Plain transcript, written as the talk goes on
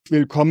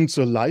herzlich willkommen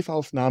zur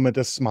Live-Aufnahme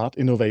des Smart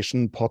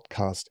Innovation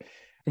Podcast.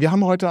 Wir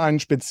haben heute ein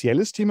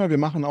spezielles Thema. Wir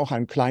machen auch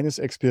ein kleines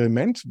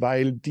Experiment,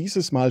 weil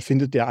dieses Mal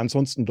findet der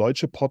ansonsten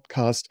deutsche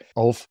Podcast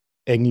auf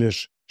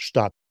Englisch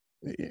statt.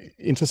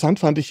 Interessant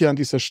fand ich hier an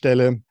dieser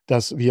Stelle,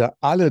 dass wir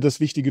alle das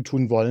Wichtige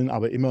tun wollen,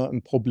 aber immer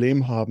ein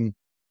Problem haben,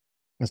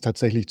 es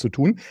tatsächlich zu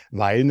tun,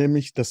 weil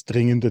nämlich das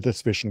Dringende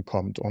dazwischen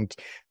kommt. Und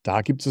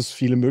da gibt es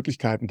viele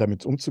Möglichkeiten,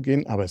 damit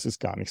umzugehen, aber es ist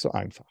gar nicht so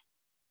einfach.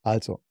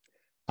 Also,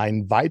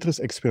 ein weiteres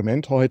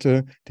Experiment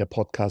heute, der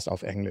Podcast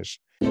auf Englisch.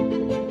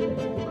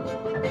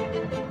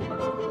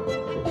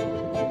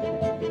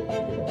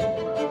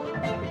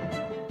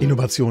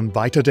 Innovation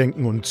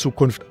weiterdenken und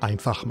Zukunft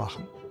einfach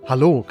machen.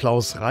 Hallo,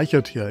 Klaus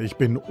Reichert hier. Ich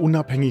bin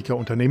unabhängiger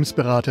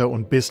Unternehmensberater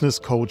und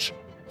Business Coach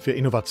für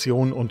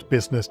Innovation und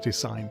Business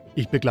Design.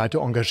 Ich begleite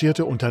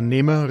engagierte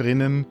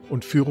Unternehmerinnen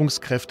und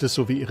Führungskräfte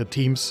sowie ihre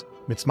Teams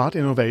mit Smart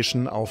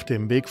Innovation auf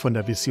dem Weg von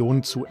der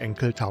Vision zu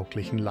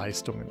enkeltauglichen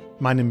Leistungen.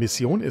 Meine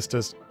Mission ist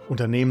es,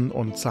 Unternehmen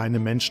und seine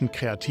Menschen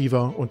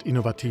kreativer und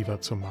innovativer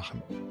zu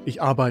machen.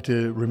 Ich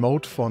arbeite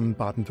remote von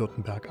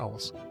Baden-Württemberg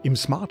aus. Im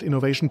Smart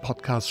Innovation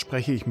Podcast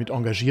spreche ich mit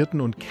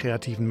engagierten und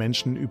kreativen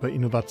Menschen über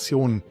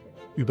Innovation,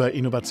 über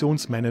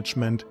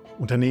Innovationsmanagement,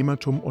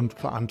 Unternehmertum und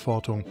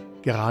Verantwortung,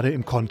 gerade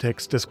im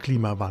Kontext des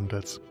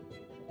Klimawandels.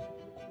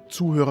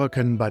 Zuhörer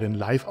können bei den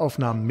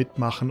Live-Aufnahmen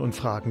mitmachen und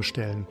Fragen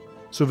stellen.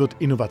 So wird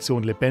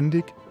Innovation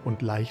lebendig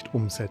und leicht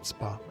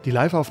umsetzbar. Die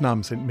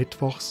Live-Aufnahmen sind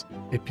mittwochs,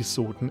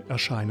 Episoden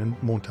erscheinen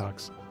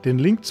montags. Den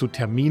Link zu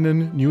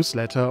Terminen,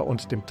 Newsletter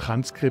und dem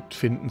Transkript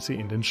finden Sie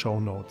in den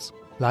Shownotes.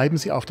 Bleiben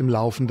Sie auf dem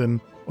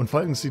Laufenden und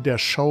folgen Sie der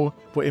Show,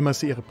 wo immer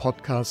Sie Ihre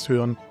Podcasts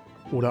hören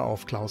oder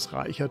auf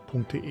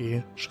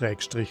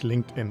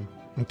klausreichert.de/LinkedIn.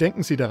 Und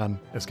denken Sie daran,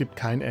 es gibt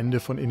kein Ende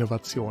von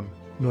Innovation,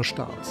 nur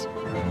Starts.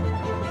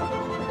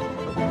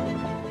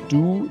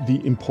 Do the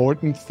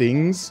important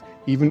things,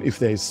 even if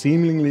there is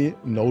seemingly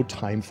no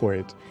time for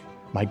it.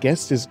 My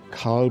guest is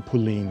Carl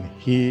Pullein.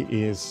 He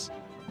is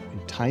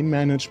a time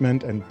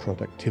management and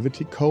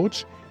productivity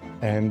coach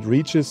and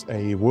reaches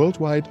a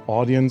worldwide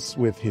audience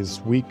with his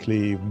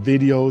weekly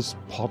videos,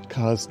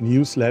 podcasts,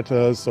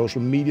 newsletters,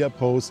 social media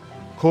posts,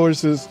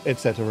 courses,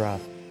 etc.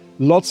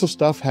 Lots of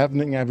stuff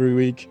happening every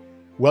week.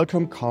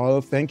 Welcome, Carl.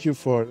 Thank you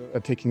for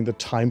taking the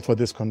time for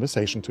this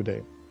conversation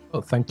today.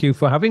 Well, thank you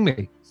for having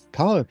me.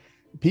 Carl,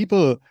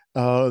 people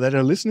that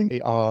are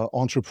listening are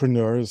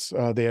entrepreneurs,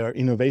 they are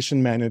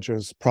innovation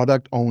managers,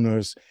 product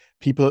owners,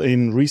 people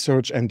in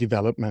research and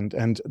development,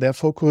 and their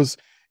focus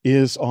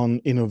is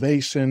on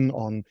innovation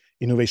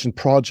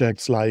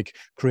projects like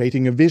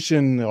creating a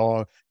vision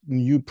or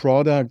new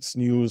products,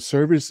 new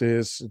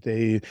services.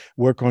 They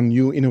work on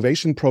new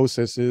innovation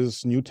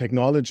processes, new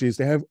technologies.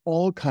 They have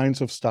all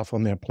kinds of stuff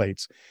on their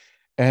plates.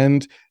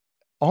 And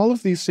all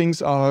of these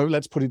things are,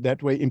 let's put it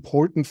that way,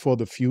 important for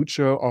the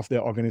future of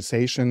their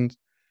organization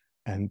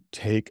and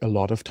take a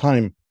lot of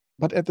time.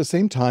 But at the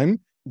same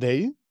time,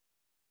 they,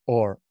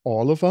 or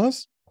all of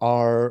us,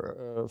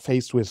 are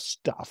faced with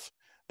stuff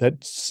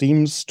that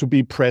seems to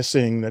be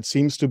pressing, that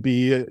seems to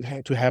be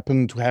have to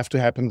happen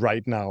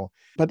right now,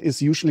 but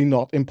is usually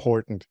not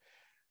important.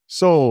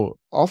 So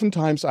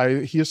oftentimes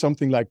I hear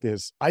something like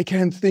this: I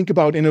can't think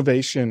about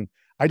innovation.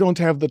 I don't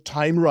have the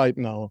time right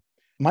now.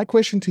 My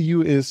question to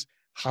you is,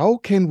 how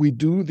can we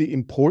do the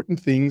important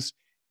things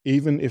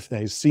even if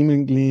there's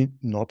seemingly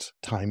not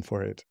time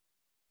for it?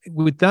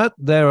 With that,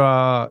 there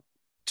are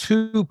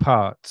two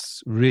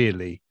parts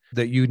really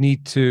that you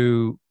need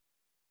to,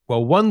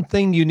 well, one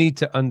thing you need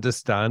to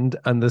understand,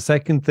 and the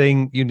second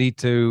thing you need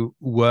to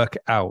work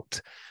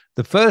out.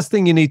 The first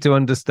thing you need to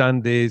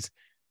understand is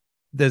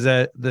there's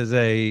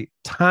a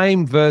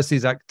time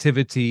versus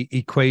activity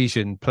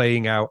equation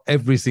playing out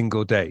every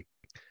single day.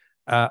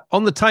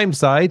 On the time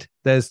side,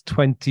 there's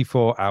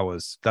 24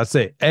 hours. That's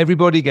it.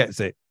 Everybody gets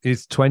it.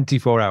 It's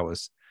 24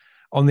 hours.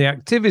 On the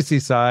activity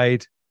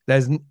side,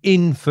 there's an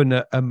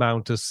infinite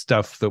amount of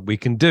stuff that we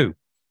can do.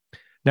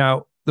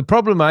 Now, the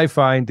problem I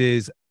find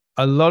is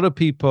a lot of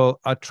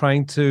people are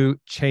trying to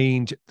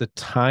change the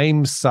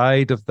time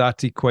side of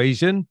that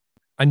equation,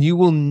 and you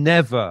will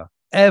never,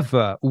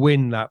 ever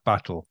win that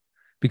battle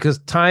because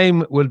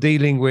time, we're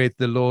dealing with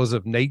the laws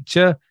of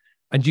nature,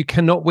 and you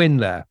cannot win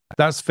there.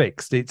 That's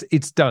fixed.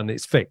 It's done.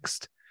 It's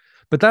fixed.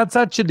 But that's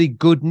actually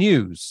good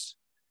news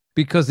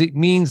because it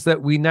means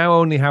that we now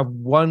only have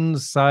one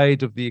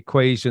side of the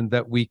equation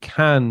that we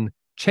can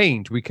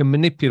change, we can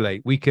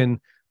manipulate, we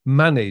can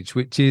manage,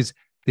 which is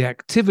the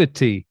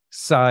activity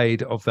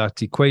side of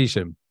that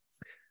equation.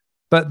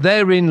 But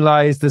therein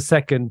lies the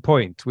second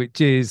point,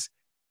 which is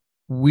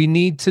we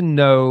need to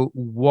know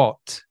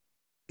what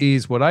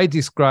is what I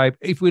describe,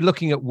 if we're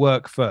looking at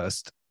work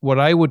first, what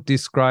I would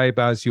describe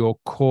as your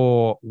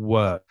core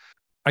work.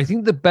 I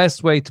think the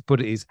best way to put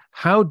it is,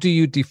 how do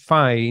you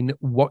define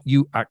what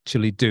you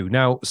actually do?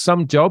 Now,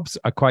 some jobs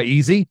are quite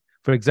easy.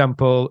 For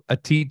example, a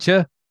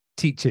teacher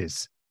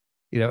teaches,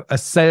 a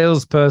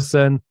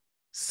salesperson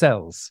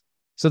sells.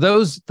 So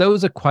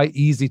those are quite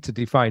easy to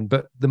define.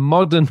 But the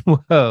modern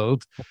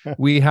world,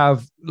 we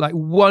have like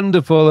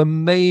wonderful,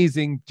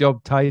 amazing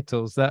job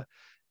titles that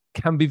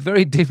can be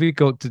very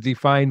difficult to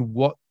define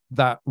what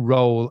that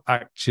role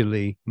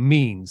actually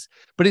means.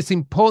 But it's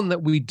important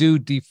that we do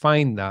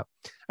define that.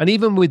 And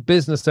even with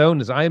business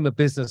owners, I am a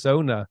business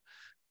owner.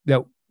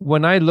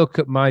 When I look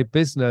at my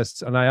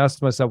business and I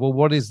ask myself, well,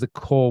 what is the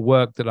core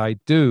work that I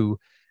do?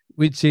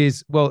 Which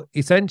is, well,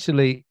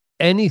 essentially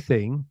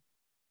anything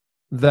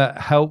that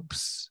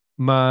helps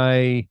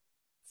my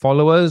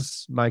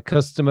followers, my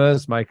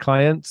customers, my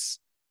clients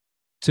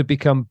to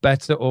become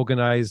better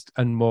organized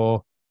and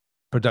more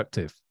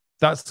productive.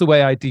 That's the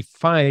way I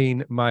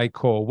define my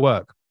core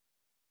work.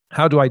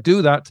 How do I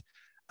do that?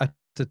 At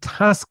the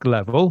task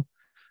level,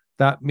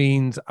 that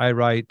means I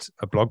write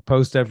a blog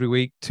post every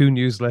week, 2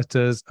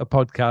 newsletters, a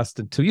podcast,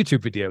 and 2 YouTube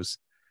videos.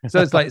 So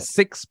it's like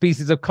 6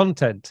 pieces of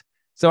content.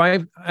 So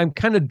I'm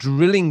kind of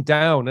drilling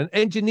down, and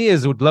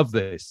engineers would love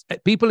this.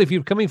 People, if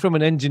you're coming from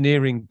an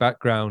engineering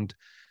background,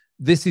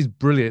 this is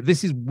brilliant.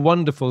 This is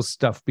wonderful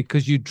stuff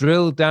because you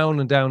drill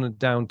down and down and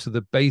down to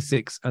the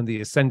basics and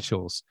the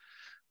essentials.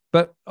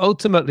 But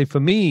ultimately, for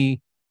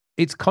me,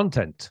 it's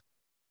content.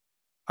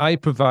 I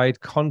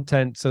provide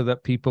content so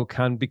that people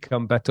can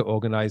become better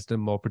organized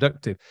and more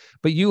productive.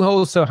 But you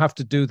also have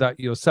to do that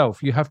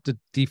yourself. You have to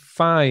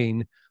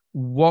define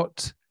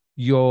what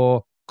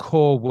your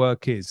core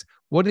work is.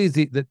 What is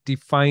it that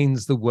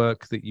defines the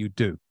work that you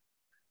do?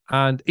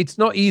 And it's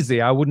not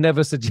easy. I would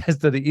never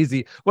suggest that it's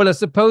easy. Well, I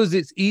suppose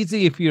it's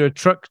easy if you're a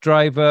truck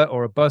driver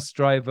or a bus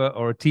driver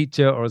or a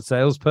teacher or a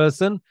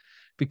salesperson,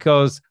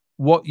 because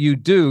what you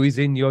do is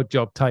in your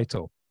job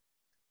title.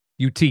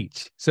 You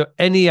teach. So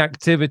any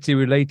activity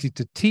related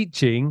to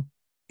teaching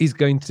is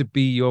going to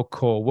be your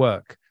core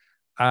work.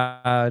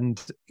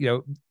 And,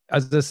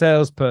 as a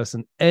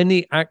salesperson,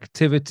 any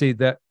activity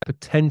that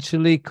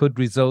potentially could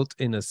result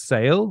in a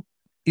sale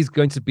is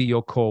going to be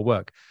your core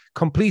work.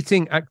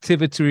 Completing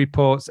activity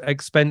reports,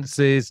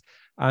 expenses,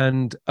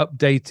 and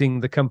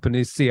updating the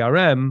company's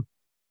CRM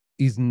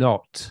is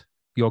not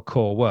your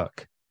core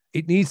work.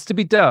 It needs to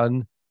be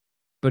done,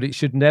 but it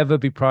should never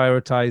be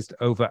prioritized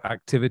over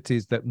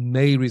activities that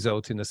may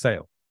result in a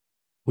sale.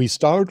 We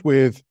start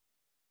with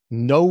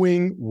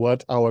knowing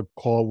what our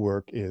core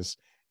work is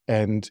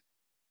and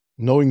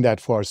knowing that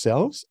for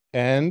ourselves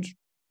and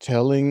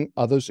telling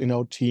others in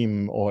our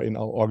team or in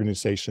our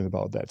organization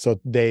about that, so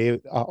they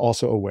are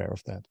also aware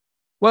of that.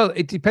 Well,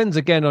 it depends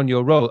again on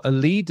your role. A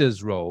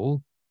leader's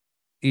role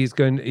is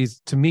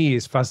to me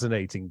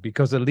fascinating,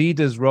 because a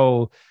leader's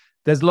role,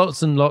 there's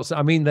lots and lots.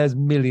 I mean, there's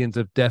millions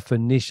of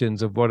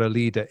definitions of what a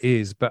leader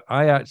is, but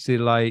I actually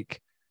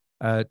like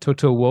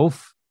Toto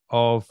Wolff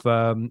of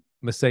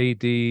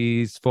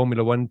Mercedes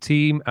Formula One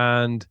team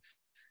and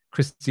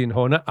Christian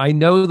Horner. I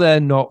know they're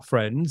not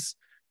friends,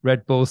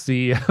 Red Bull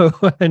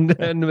CEO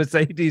and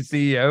Mercedes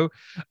CEO.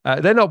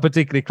 They're not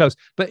particularly close.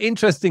 But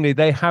interestingly,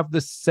 they have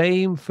the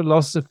same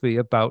philosophy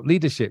about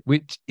leadership,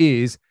 which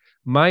is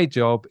my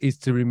job is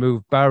to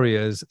remove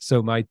barriers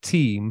so my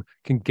team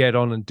can get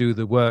on and do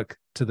the work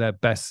to their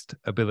best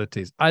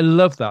abilities. I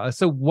love that.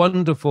 It's a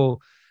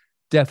wonderful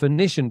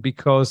definition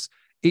because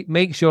it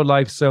makes your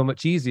life so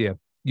much easier.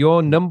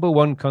 Your number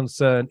one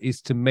concern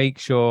is to make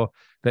sure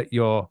that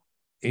you're,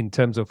 in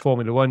terms of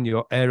Formula One,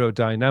 your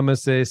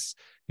aerodynamicists,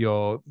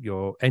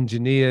 your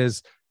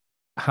engineers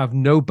have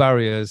no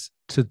barriers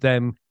to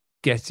them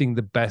getting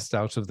the best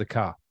out of the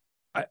car.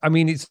 I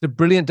mean, it's a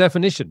brilliant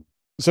definition.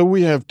 So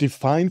we have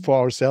defined for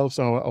ourselves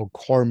our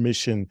core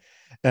mission.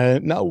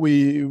 Now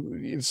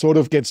it sort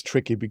of gets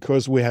tricky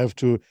because we have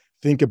to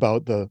think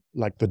about the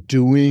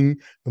doing,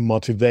 the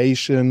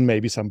motivation,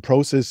 maybe some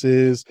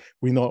processes.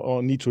 We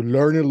need to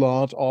learn a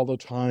lot all the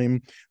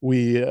time.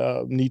 We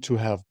need to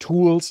have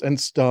tools and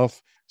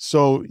stuff.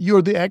 So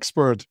you're the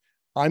expert.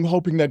 I'm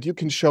hoping that you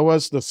can show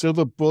us the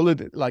silver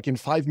bullet like in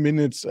 5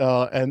 minutes,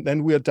 and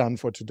then we're done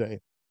for today.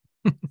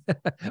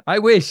 I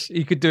wish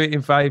you could do it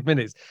in 5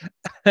 minutes.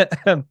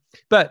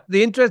 But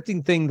the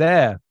interesting thing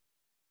there,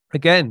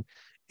 again,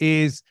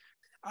 is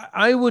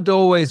I would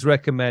always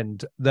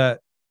recommend that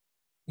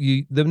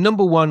the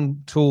number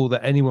one tool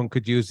that anyone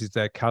could use is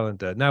their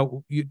calendar.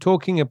 Now, you're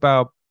talking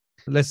about,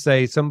 let's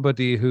say,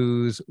 somebody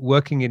who's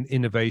working in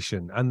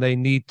innovation and they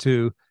need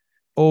to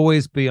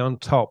always be on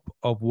top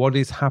of what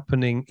is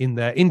happening in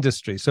their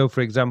industry. So,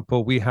 for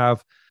example, we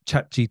have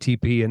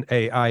ChatGPT and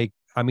AI.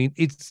 I mean,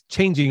 it's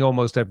changing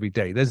almost every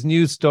day. There's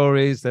news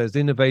stories, there's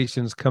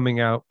innovations coming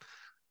out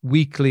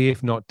weekly,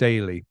 if not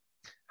daily.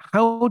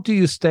 How do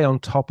you stay on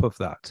top of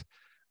that?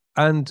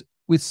 And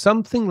with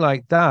something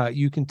like that,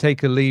 you can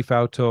take a leaf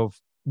out of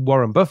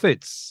Warren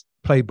Buffett's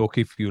playbook,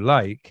 if you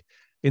like,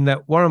 in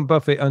that Warren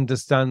Buffett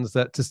understands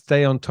that to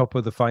stay on top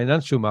of the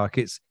financial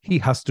markets, he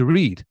has to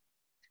read.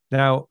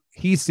 Now,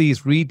 he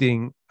sees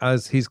reading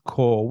as his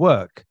core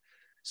work.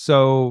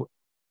 So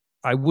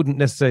I wouldn't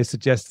necessarily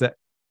suggest that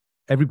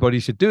everybody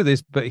should do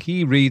this, but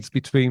he reads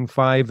between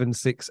 5 and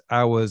 6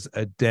 hours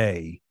a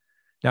day.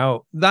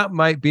 Now, that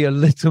might be a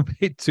little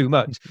bit too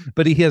much,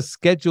 but he has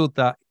scheduled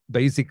that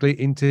basically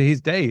into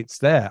his day. It's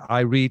there.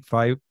 I read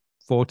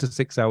 4 to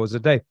 6 hours a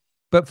day.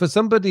 But for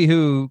somebody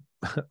who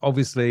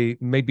obviously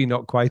maybe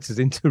not quite as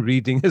into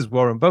reading as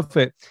Warren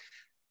Buffett,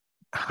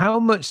 how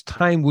much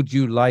time would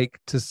you like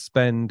to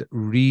spend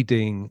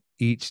reading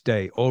each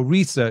day, or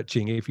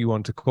researching, if you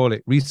want to call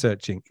it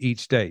researching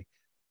each day?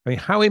 I mean,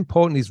 how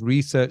important is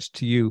research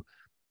to you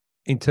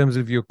in terms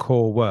of your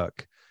core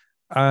work?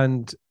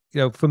 And,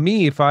 for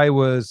me, if I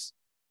was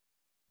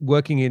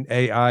working in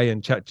AI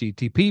and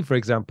ChatGPT, for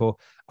example,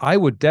 I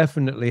would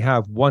definitely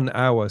have 1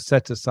 hour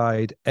set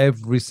aside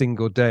every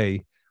single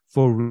day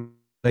for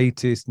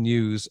latest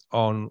news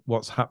on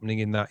what's happening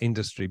in that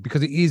industry,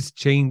 because it is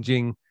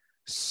changing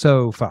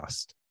so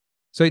fast.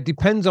 So it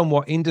depends on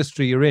what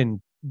industry you're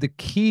in. The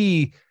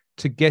key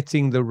to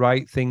getting the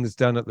right things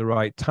done at the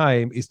right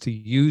time is to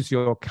use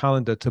your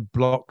calendar to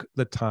block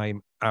the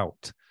time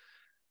out.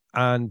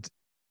 And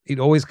it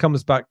always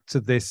comes back to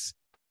this: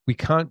 we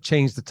can't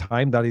change the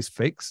time, that is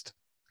fixed.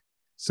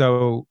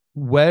 So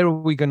where are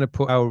we going to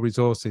put our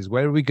resources?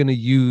 Where are we going to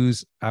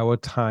use our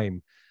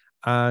time?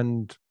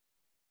 And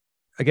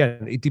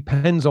again, it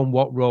depends on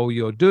what role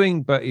you're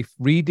doing. But if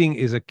reading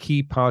is a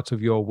key part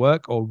of your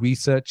work, or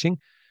researching,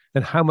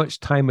 then how much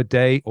time a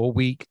day or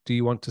week do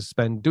you want to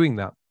spend doing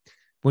that?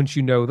 Once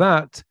you know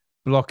that,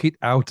 block it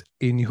out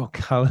in your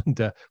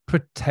calendar.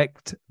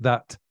 Protect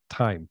that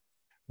time.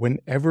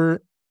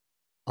 Whenever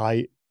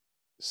I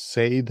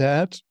say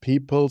that,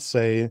 people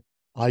say,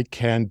 I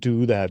can't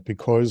do that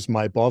because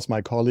my boss,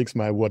 my colleagues,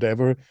 my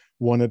whatever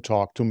want to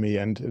talk to me,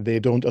 and they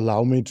don't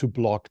allow me to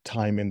block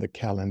time in the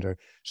calendar.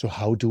 So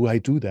how do I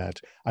do that?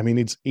 I mean,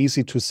 it's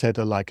easy to set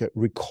a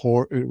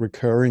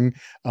recurring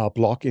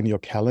block in your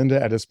calendar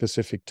at a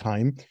specific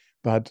time,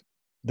 but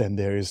then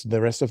there is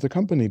the rest of the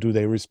company. Do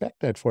they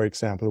respect that, for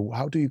example?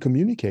 How do you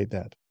communicate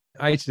that?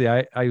 Actually,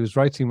 I was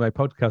writing my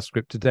podcast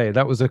script today.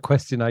 That was a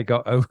question I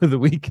got over the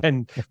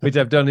weekend, which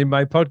I've done in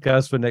my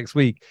podcast for next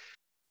week.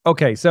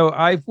 Okay, so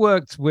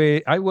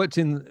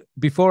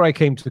before I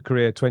came to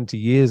Korea 20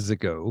 years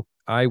ago,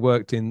 I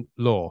worked in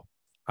law.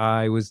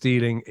 I was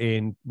dealing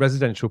in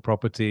residential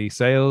property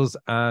sales,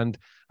 and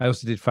I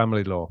also did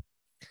family law.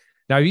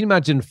 Now, you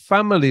imagine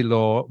family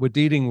law, we're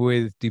dealing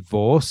with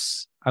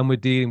divorce and we're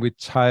dealing with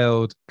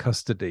child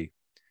custody.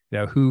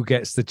 Who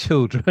gets the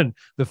children,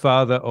 the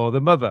father or the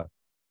mother?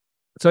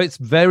 So it's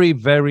very,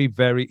 very,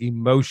 very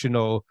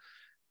emotional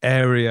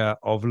area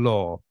of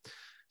law.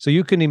 So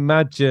you can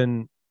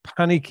imagine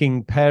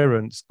panicking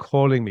parents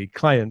calling me,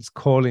 clients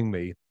calling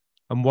me,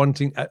 and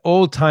wanting at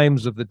all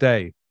times of the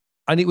day.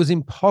 And it was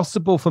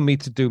impossible for me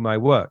to do my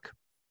work.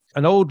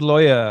 An old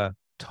lawyer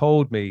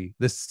told me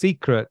the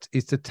secret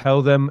is to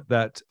tell them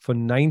that for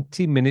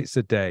 90 minutes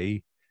a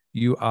day,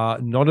 you are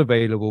not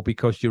available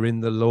because you're in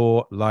the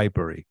law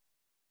library.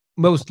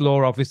 Most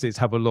law offices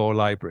have a law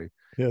library.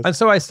 Yes. And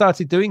so I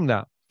started doing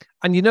that.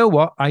 And you know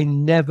what? I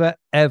never,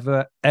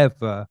 ever,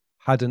 ever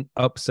had an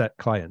upset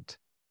client.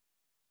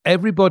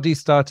 Everybody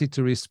started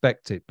to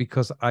respect it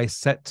because I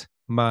set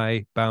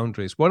my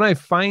boundaries. What I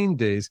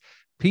find is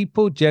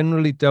people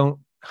generally don't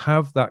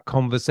have that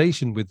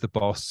conversation with the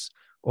boss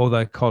or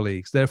their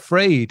colleagues. They're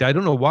afraid. I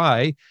don't know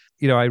why.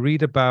 I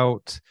read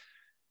about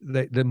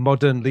the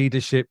modern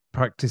leadership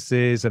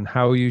practices and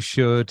how you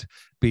should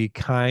be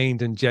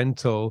kind and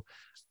gentle.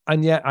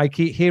 And yet I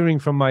keep hearing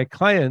from my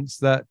clients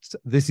that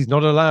this is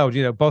not allowed.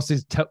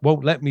 Bosses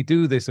won't let me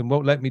do this and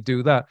won't let me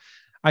do that.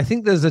 I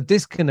think there's a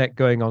disconnect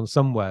going on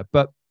somewhere.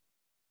 But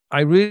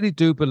I really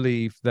do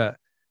believe that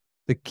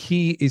the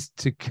key is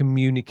to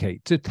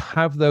communicate, to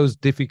have those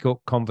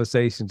difficult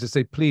conversations, to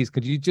say, please,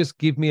 could you just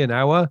give me an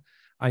hour?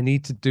 I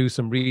need to do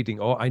some reading,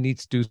 or I need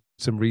to do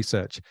some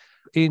research.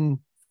 In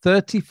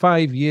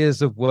 35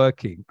 years of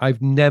working,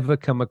 I've never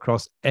come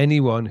across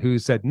anyone who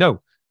said,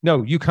 no,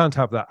 you can't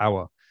have that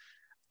hour.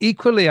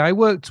 Equally, I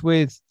worked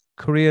with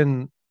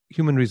Korean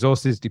human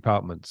resources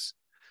departments.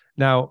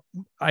 Now,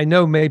 I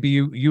know maybe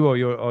you or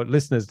your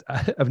listeners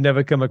have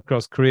never come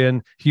across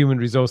Korean human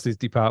resources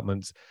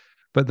departments,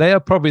 but they are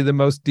probably the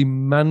most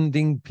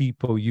demanding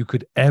people you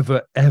could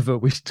ever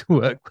wish to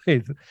work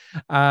with.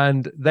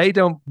 And they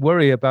don't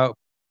worry about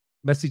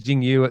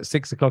messaging you at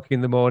 6 o'clock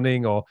in the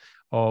morning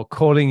or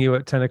calling you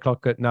at 10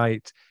 o'clock at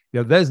night.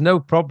 There's no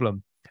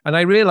problem. And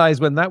I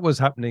realized when that was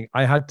happening,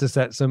 I had to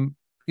set some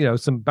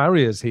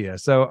barriers here.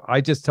 So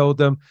I just told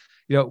them,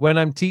 when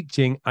I'm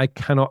teaching, I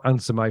cannot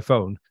answer my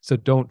phone. So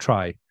don't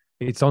try.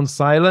 It's on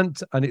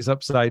silent and it's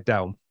upside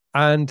down.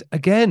 And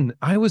again,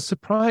 I was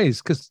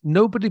surprised because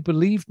nobody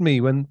believed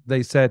me when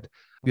they said,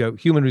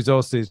 human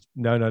resources,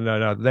 no,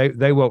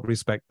 they won't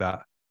respect that.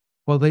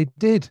 Well, they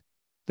did.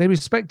 They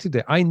respected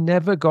it. I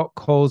never got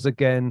calls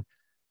again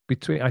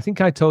I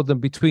think I told them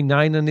between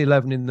 9 and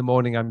 11 in the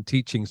morning, I'm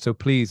teaching. So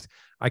please,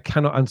 I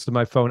cannot answer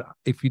my phone.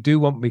 If you do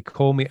want me,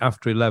 call me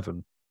after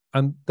 11.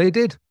 And they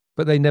did,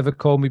 but they never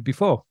called me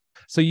before.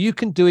 So you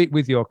can do it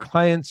with your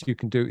clients. You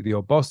can do it with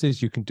your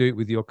bosses. You can do it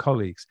with your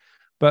colleagues.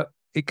 But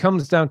it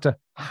comes down to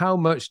how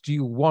much do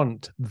you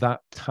want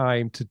that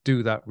time to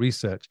do that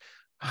research?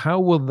 How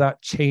will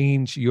that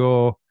change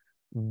your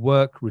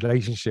work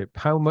relationship?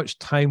 How much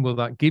time will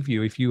that give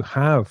you if you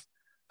have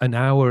an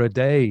hour a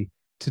day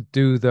to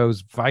do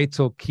those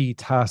vital key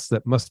tasks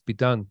that must be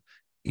done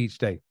each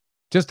day?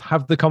 Just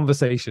have the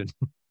conversation.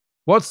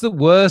 What's the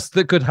worst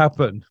that could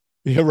happen?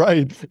 You're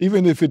right.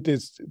 Even if it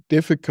is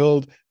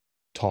difficult,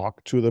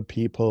 talk to the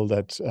people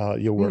that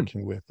you're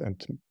working with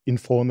and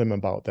inform them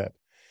about that.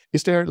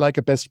 Is there like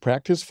a best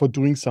practice for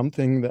doing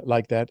something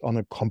like that on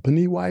a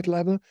company-wide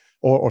level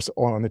or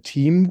on a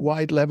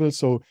team-wide level?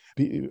 So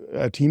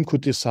a team could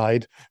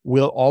decide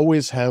we'll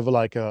always have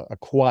like a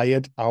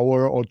quiet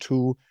hour or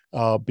two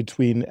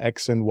between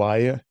X and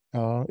Y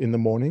in the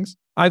mornings.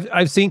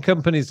 I've seen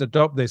companies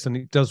adopt this, and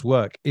it does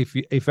work.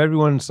 If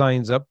everyone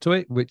signs up to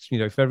it, which, you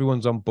know, if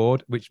everyone's on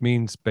board, which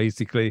means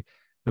basically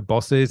the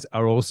bosses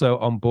are also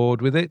on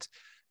board with it,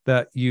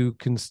 that you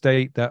can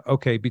state that,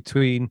 okay,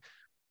 between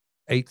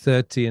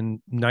 8:30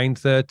 and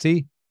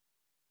 9:30,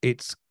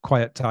 it's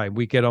quiet time.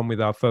 We get on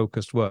with our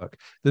focused work.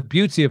 The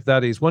beauty of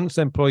that is once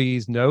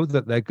employees know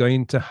that they're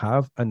going to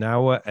have an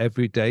hour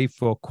every day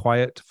for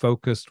quiet,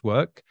 focused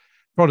work,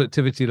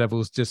 productivity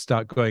levels just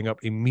start going up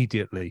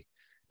immediately.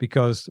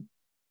 Because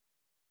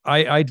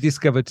I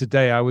discovered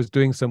today I was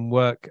doing some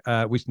work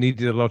which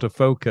needed a lot of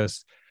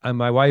focus, and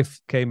my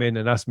wife came in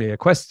and asked me a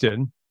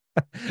question.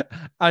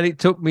 And it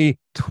took me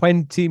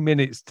 20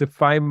 minutes to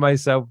find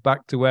myself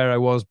back to where I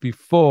was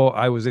before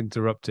I was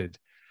interrupted.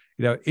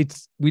 You know,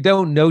 we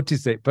don't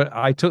notice it, but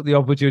I took the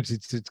opportunity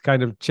to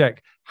kind of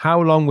check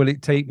how long will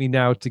it take me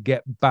now to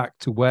get back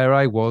to where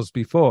I was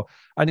before.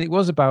 And it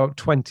was about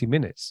 20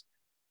 minutes.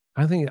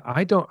 I think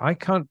I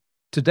can't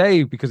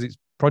today, because it's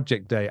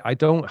project day, I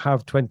don't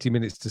have 20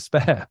 minutes to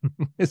spare.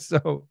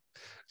 so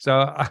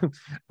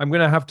I'm going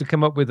to have to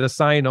come up with a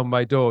sign on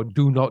my door,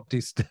 do not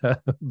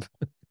disturb.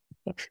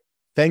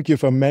 Thank you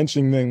for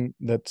mentioning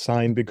that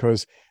sign,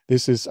 because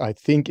this is, I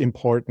think,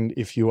 important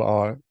if you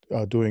are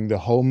doing the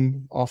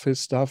home office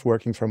stuff,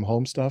 working from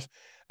home stuff,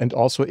 and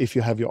also if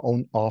you have your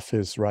own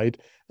office, right?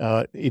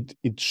 There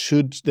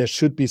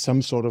should be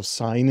some sort of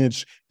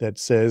signage that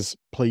says,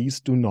 "Please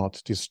do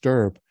not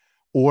disturb,"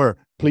 or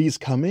 "Please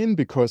come in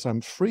because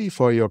I'm free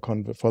for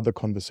the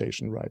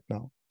conversation right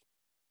now."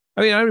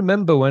 I mean, I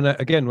remember when I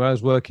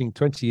was working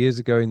 20 years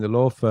ago in the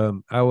law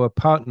firm, our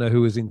partner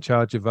who was in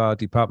charge of our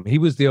department, he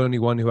was the only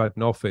one who had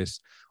an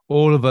office.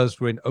 All of us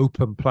were in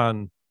open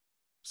plan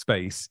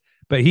space,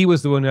 but he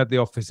was the one who had the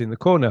office in the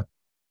corner.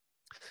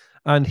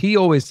 And he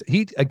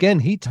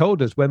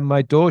told us, when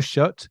my door's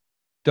shut,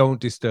 don't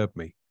disturb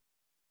me.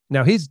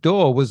 Now, his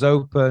door was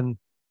open,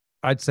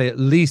 I'd say at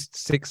least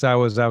 6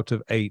 hours out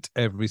of 8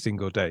 every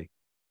single day.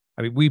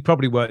 I mean, we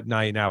probably worked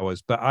 9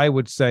 hours, but I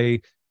would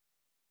say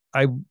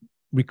I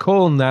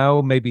recall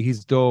now maybe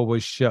his door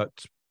was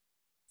shut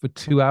for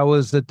 2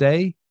 hours a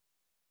day,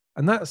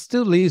 and that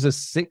still leaves us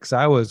 6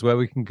 hours where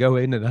we can go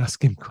in and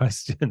ask him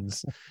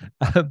questions.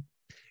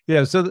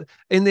 So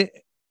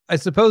I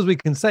suppose we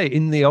can say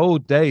in the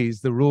old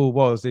days the rule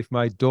was, if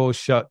my door's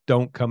shut,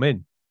 don't come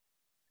in.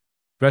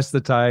 The rest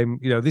of the time,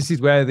 this is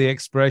where the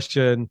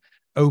expression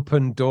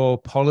open door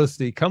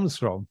policy comes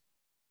from.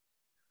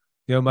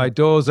 My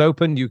door's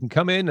open, you can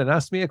come in and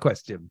ask me a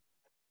question.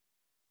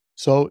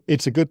 So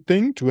it's a good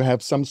thing to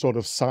have some sort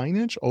of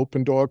signage,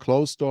 open door,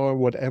 closed door,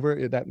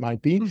 whatever that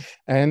might be,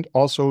 and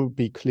also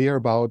be clear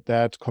about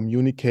that,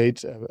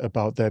 communicate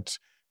about that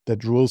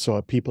rule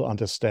so people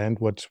understand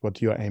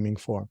what you're aiming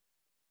for.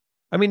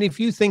 I mean, if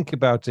you think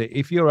about it,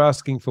 if you're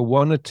asking for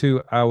 1 or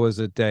 2 hours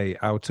a day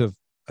out of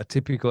a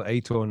typical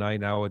 8 or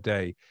 9 hour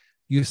day,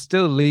 you're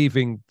still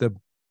leaving the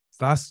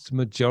vast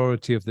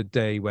majority of the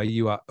day where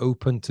you are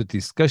open to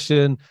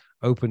discussion,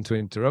 open to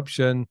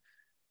interruption,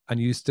 and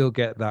you still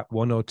get that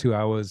 1 or 2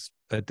 hours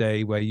a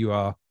day where you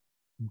are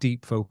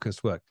deep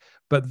focused work.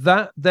 But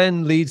that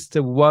then leads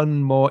to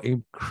one more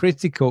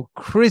critical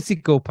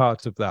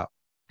part of that.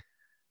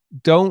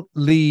 Don't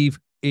leave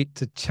it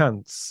to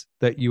chance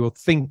that you will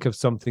think of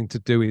something to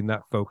do in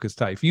that focused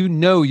time. If you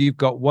know you've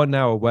got 1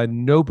 hour where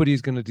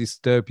nobody's going to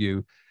disturb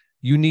you,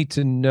 you need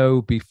to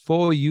know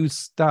before you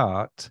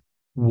start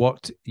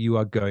what you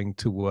are going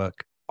to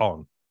work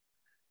on,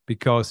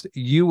 because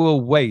you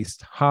will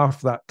waste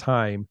half that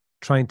time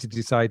trying to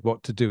decide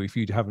what to do if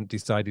you haven't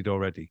decided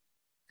already.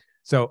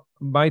 So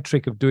my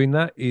trick of doing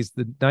that is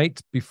the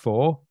night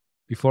before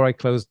I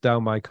close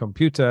down my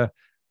computer,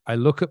 I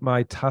look at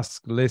my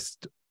task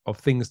list of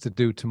things to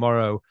do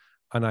tomorrow,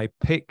 and I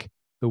pick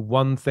the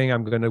one thing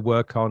I'm going to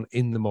work on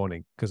in the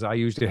morning, because I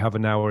usually have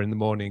an hour in the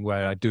morning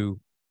where I do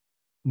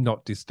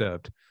not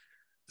disturbed.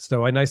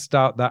 So when I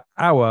start that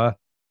hour,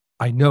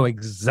 I know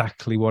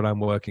exactly what I'm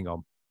working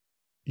on.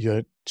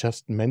 You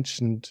just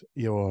mentioned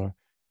your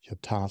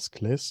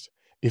task list.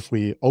 If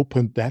we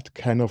opened that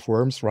can of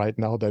worms right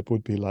now, that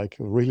would be like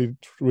really,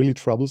 really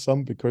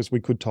troublesome, because we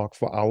could talk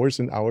for hours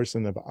and hours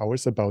and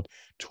hours about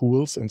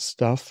tools and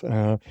stuff.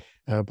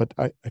 But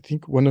I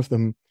think one of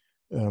the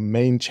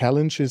main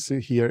challenges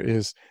here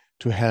is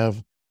to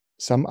have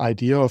some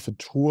idea of a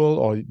tool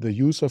or the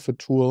use of a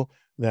tool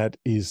that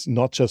is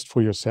not just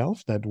for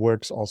yourself, that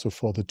works also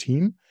for the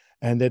team,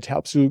 and that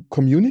helps you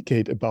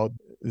communicate about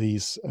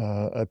these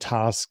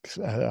tasks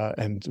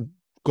and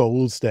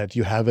goals that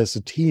you have as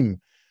a team.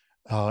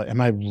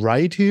 Am I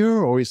right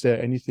here, or is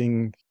there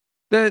anything?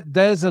 There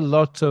is a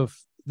lot of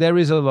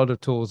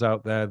tools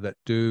out there that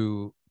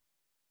do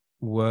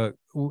work.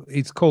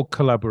 It's called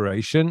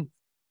collaboration.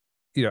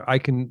 I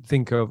can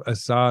think of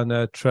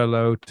Asana,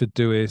 Trello,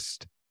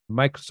 Todoist,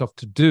 Microsoft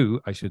To Do,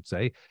 I should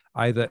say,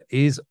 either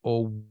is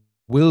or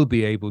will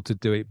be able to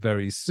do it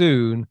very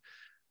soon.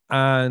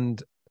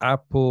 And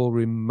Apple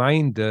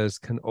Reminders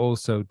can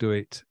also do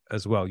it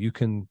as well. You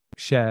can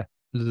share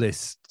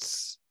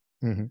lists.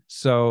 Mm-hmm.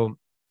 So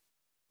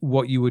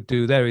what you would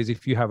do there is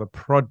if you have a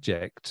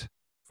project,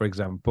 for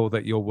example,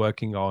 that you're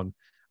working on,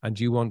 and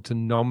you want to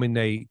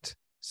nominate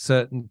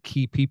certain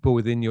key people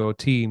within your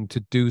team to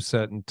do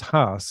certain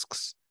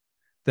tasks,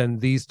 then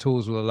these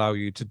tools will allow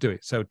you to do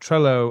it. So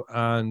Trello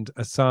and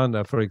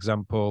Asana, for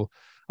example,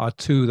 are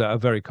two that are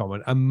very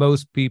common. And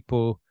most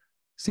people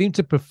seem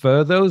to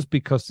prefer those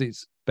because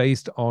it's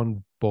based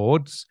on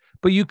boards.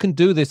 But you can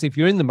do this, if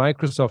you're in the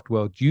Microsoft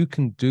world, you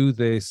can do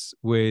this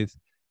with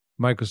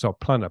Microsoft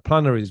Planner.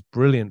 Planner is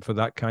brilliant for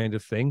that kind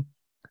of thing,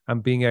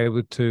 and being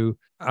able to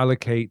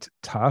allocate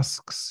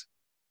tasks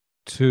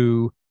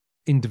to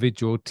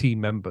individual team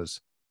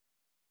members.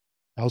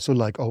 I also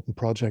like Open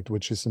Project,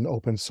 which is an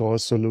open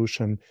source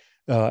solution,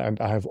 and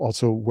I have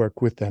also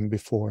worked with them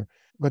before.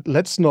 But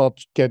let's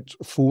not get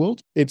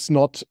fooled. It's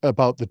not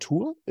about the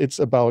tool. It's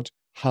about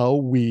how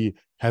we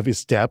have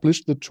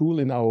established the tool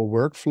in our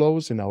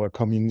workflows, in our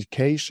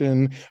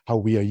communication, how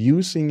we are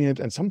using it.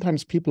 And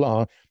sometimes people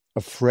are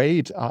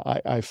afraid,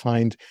 I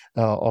find,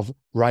 of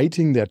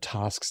writing their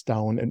tasks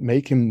down and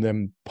making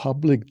them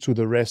public to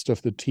the rest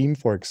of the team,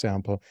 for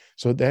example.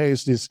 So there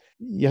is this,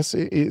 yes,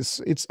 it's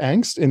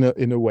angst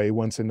in a way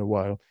once in a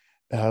while.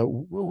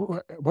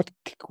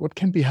 What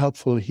can be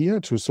helpful here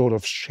to sort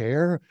of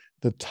share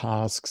the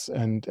tasks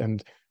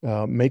and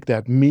make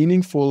that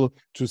meaningful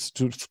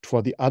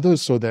for the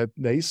others, so that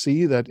they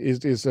see that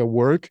it is a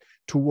work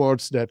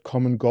towards that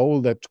common goal,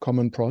 that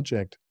common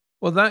project?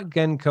 Well, that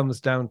again comes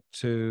down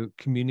to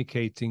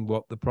communicating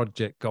what the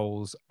project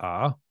goals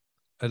are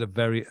at a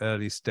very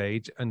early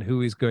stage and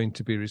who is going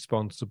to be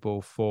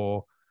responsible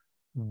for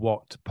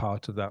what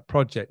part of that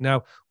project.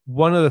 Now,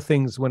 one of the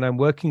things when I'm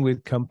working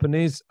with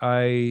companies,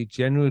 I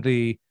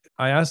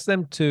ask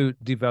them to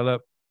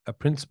develop a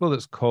principle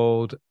that's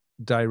called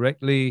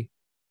directly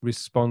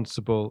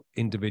responsible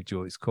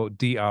individual. It's called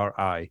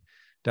DRI,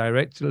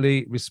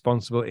 directly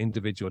responsible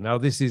individual. Now,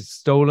 this is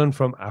stolen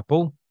from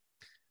Apple.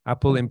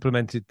 Apple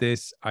implemented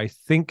this, I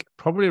think,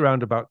 probably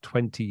around about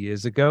 20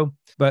 years ago,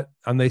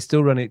 and they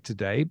still run it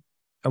today.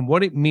 And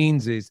what it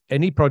means is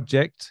any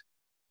project,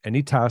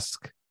 any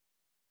task,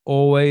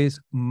 always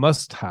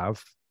must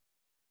have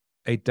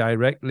a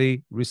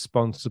directly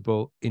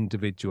responsible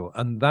individual.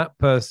 And that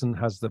person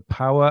has the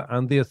power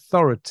and the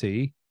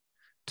authority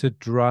to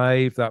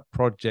drive that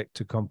project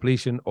to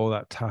completion or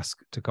that task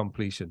to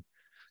completion.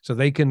 So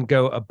they can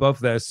go above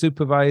their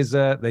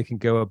supervisor, they can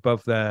go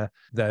above their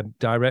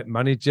direct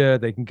manager,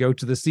 they can go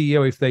to the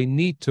CEO if they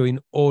need to in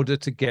order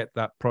to get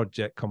that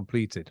project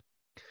completed.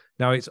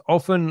 Now, it's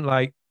often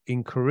like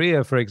in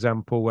Korea, for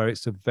example, where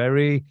it's a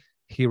very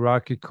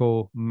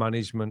hierarchical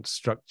management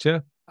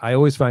structure. I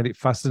always find it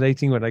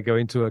fascinating when I go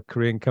into a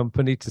Korean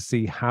company to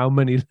see how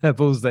many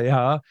levels they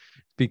are,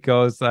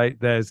 because like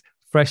there's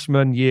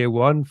freshman year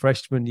 1,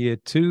 freshman year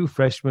 2,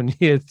 freshman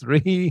year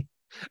 3,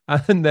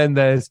 and then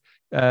there's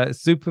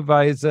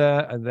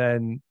supervisor, and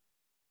then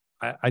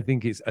I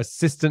think it's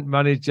assistant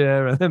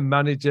manager, and then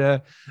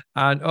manager,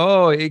 and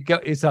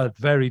it's a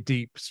very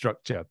deep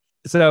structure.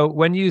 So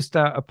when you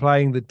start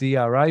applying the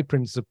DRI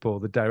principle,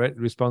 the direct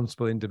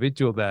responsible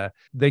individual there,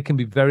 they can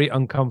be very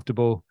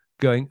uncomfortable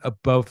going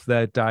above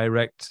their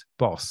direct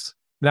boss.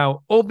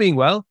 Now, all being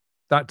well,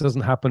 that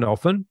doesn't happen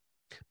often.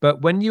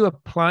 But when you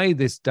apply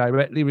this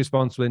directly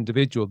responsible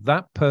individual,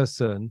 that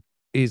person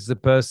is the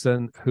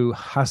person who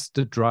has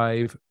to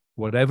drive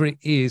whatever it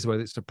is,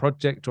 whether it's a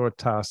project or a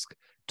task,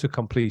 to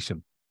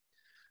completion.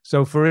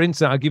 So for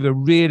instance, I'll give a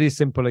really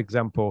simple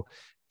example.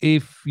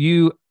 If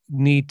you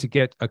need to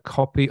get a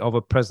copy of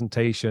a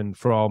presentation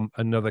from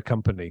another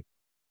company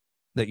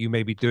that you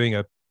may be doing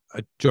a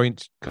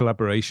joint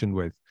collaboration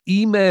with,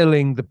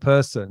 emailing the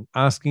person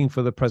asking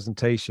for the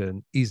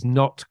presentation is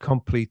not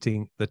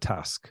completing the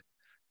task.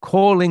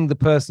 Calling the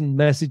person,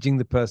 messaging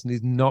the person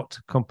is not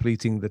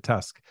completing the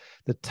task.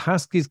 The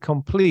task is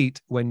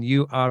complete when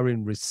you are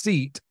in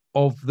receipt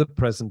of the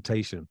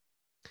presentation.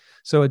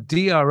 So a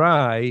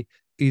DRI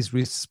is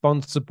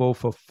responsible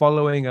for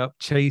following up,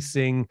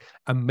 chasing,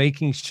 and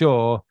making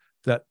sure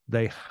that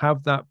they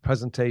have that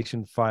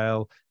presentation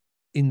file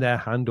in their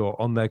hand or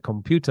on their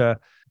computer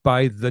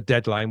by the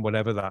deadline,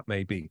 whatever that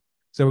may be.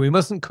 So we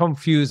mustn't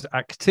confuse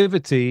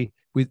activity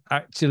with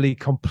actually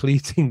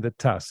completing the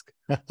task.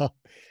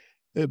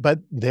 But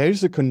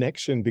there's a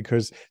connection,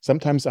 because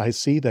sometimes I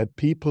see that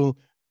people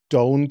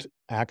don't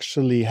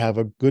actually have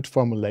a good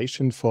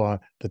formulation for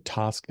the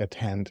task at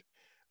hand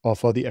or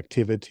for the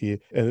activity.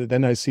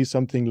 Then I see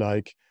something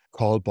like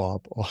call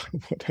Bob or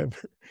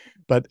whatever.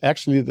 But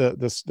actually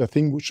the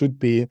thing should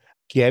be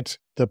get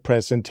the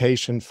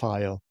presentation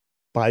file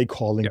by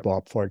calling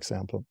Bob, for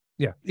example.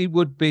 Yeah, it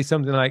would be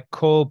something like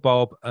call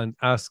Bob and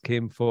ask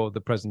him for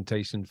the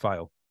presentation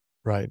file.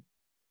 Right.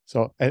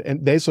 So,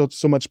 and there's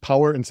so much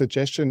power and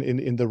suggestion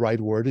in the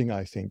right wording,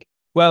 I think.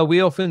 Well,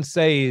 we often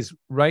say is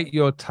write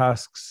your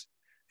tasks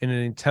in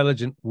an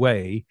intelligent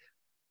way,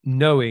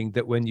 knowing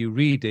that when you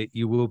read it,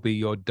 you will be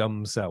your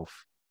dumb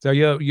self. So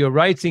you're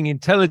writing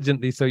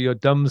intelligently, so your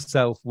dumb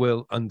self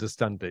will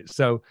understand it.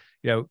 So,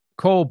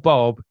 call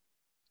Bob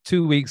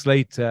 2 weeks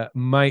later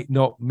might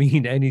not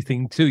mean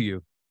anything to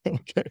you.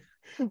 Okay,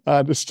 I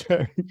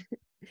understand.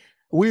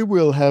 We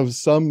will have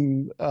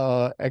some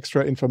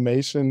extra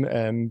information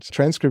and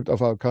transcript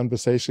of our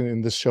conversation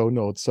in the show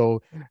notes.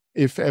 So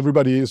if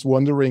everybody is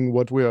wondering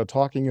what we are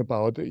talking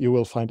about, you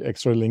will find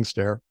extra links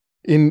there.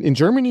 In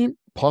Germany,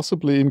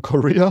 possibly in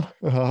Korea,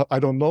 I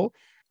don't know,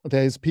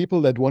 there's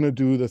people that want to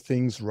do the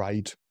things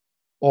right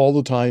all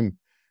the time.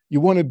 You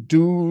want to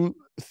do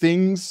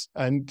things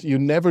and you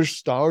never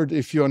start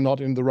if you're not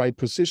in the right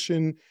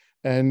position.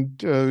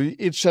 And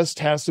it just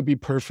has to be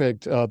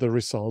perfect, the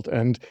result.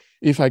 And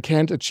if I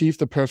can't achieve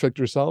the perfect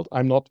result,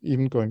 I'm not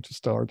even going to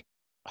start.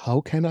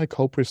 How can I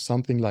cope with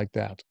something like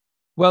that?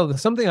 Well,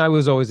 something I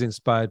was always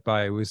inspired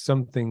by was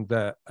something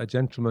that a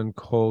gentleman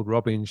called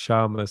Robin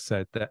Sharma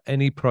said, that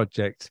any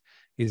project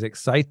is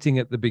exciting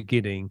at the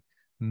beginning,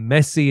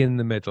 messy in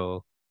the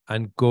middle,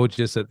 and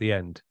gorgeous at the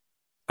end.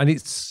 And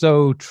it's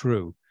so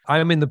true.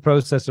 I'm in the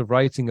process of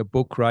writing a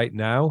book right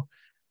now,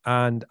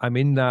 and I'm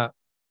in that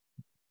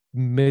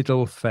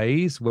middle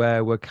phase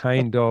where we're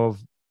kind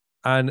of,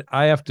 and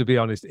I have to be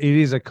honest, it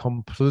is a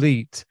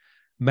complete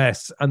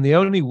mess. And the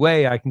only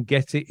way I can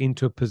get it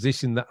into a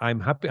position that I'm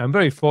happy, I'm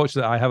very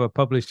fortunate I have a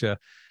publisher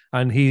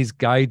and he's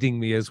guiding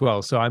me as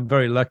well. So I'm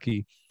very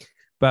lucky.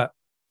 But,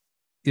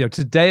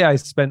 today I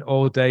spent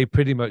all day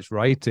pretty much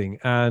writing,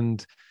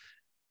 and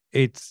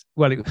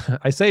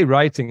I say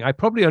writing, I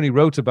probably only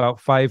wrote about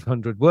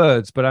 500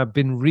 words, but I've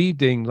been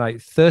reading like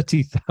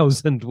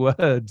 30,000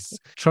 words,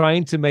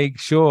 trying to make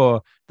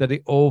sure that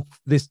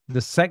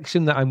the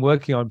section that I'm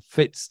working on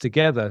fits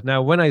together.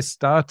 Now, when I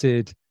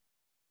started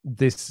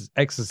this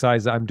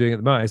exercise that I'm doing at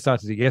the moment, I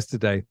started it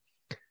yesterday.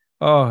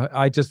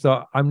 I just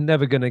thought I'm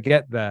never going to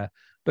get there.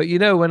 But,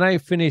 when I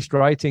finished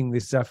writing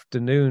this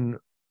afternoon,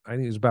 I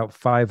think it was about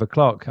 5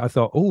 o'clock, I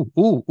thought,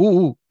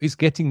 it's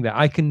getting there.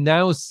 I can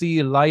now see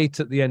a light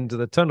at the end of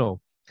the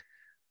tunnel.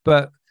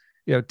 But,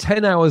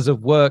 10 hours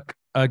of work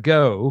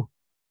ago,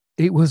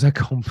 it was a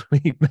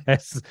complete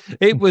mess.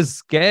 It was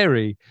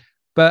scary.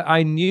 But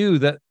I knew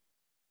that,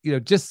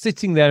 just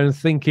sitting there and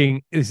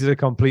thinking, this is a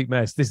complete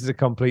mess. This is a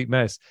complete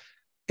mess.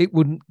 It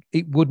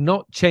would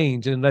not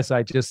change unless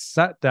I just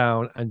sat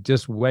down and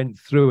just went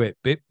through it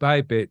bit by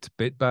bit,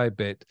 bit by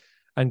bit.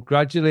 And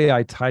gradually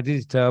I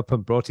tidied it up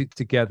and brought it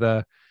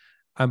together.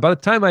 And by the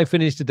time I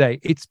finish today,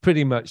 it's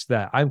pretty much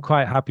there. I'm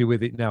quite happy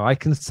with it now. I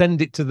can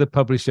send it to the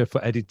publisher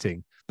for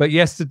editing. But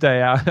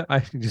yesterday, I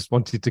just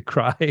wanted to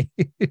cry.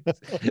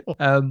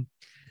 And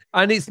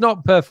it's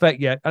not perfect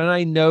yet. And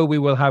I know we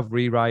will have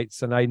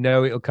rewrites, and I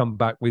know it'll come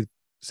back with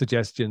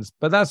suggestions.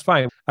 But that's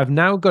fine. I've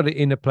now got it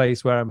in a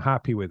place where I'm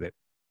happy with it.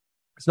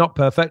 It's not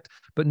perfect,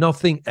 but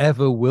nothing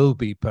ever will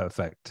be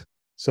perfect.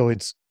 So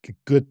it's a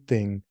good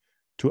thing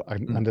to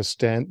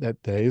understand that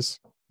there is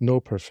no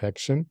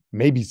perfection.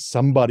 Maybe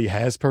somebody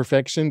has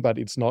perfection, but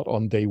it's not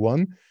on day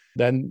one.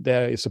 Then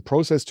there is a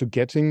process to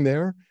getting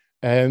there.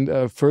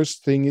 And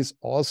first thing is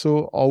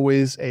also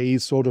always a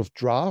sort of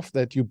draft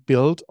that you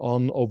build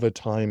on over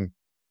time.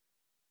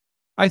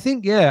 I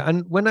think, yeah.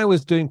 And when I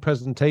was doing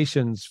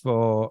presentations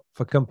for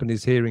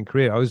companies here in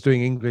Korea, I was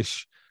doing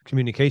English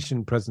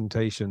communication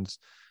presentations.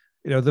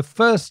 The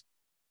first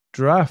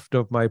draft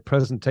of my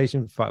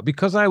presentation file,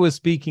 because I was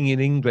speaking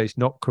in English,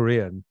 not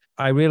Korean,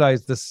 I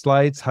realized the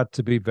slides had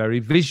to be very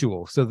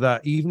visual, so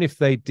that even if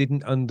they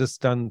didn't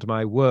understand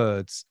my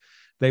words,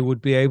 they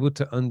would be able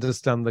to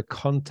understand the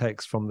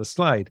context from the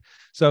slide.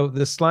 So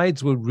the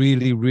slides were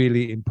really,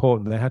 really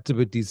important. They had to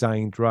be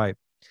designed right.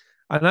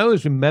 And I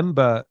always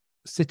remember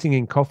sitting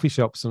in coffee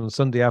shops on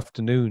Sunday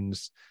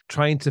afternoons,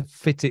 trying to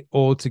fit it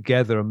all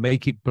together and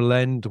make it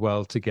blend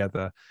well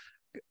together.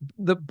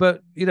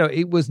 But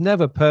it was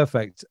never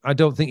perfect. I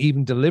don't think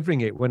even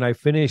delivering it, when I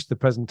finished the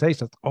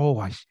presentation, I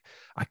thought,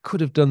 I could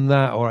have done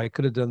that, or I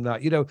could have done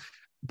that,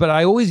 but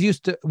I always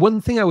used to,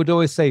 one thing I would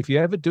always say, if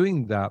you're ever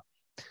doing that,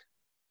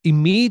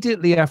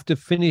 immediately after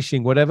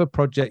finishing whatever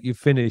project you've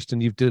finished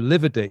and you've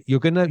delivered it,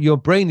 your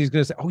brain is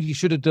going to say, you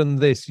should have done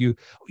this, you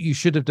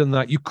should have done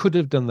that, you could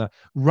have done that.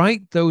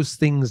 Write those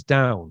things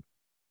down,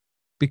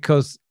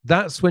 because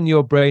that's when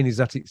your brain is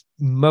at its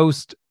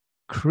most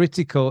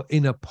critical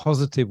in a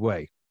positive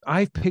way.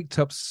 I've picked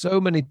up so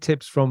many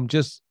tips from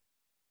just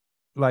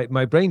like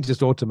my brain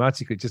just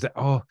automatically just said,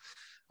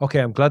 okay,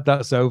 I'm glad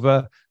that's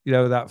over.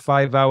 That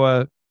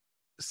 5-hour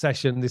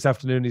session this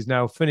afternoon is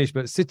now finished.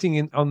 But sitting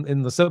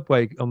in the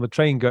subway on the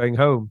train going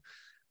home,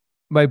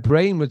 my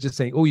brain was just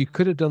saying, you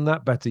could have done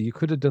that better. You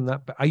could have done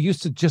that. But I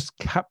used to just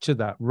capture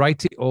that,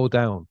 write it all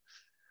down,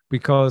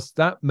 because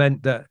that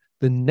meant that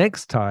the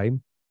next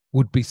time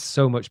would be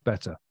so much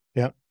better.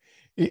 Yeah.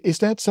 Is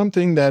that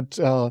something that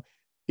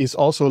is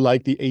also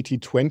like the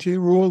 80-20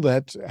 rule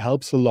that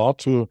helps a lot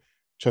to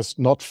just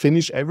not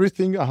finish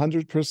everything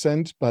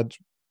 100%, but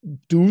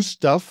do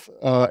stuff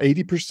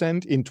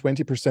 80% in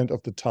 20%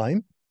 of the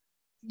time?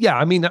 Yeah,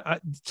 I mean,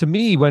 to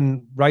me,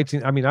 when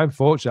writing, I mean, I'm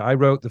fortunate. I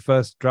wrote the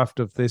first draft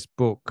of this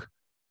book,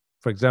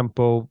 for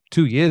example,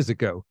 2 years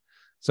ago.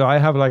 So I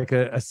have like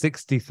a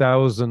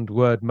 60,000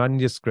 word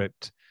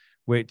manuscript,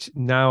 which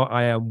now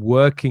I am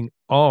working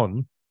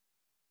on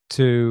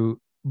to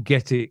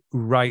get it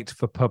right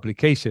for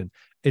publication.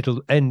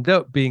 It'll end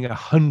up being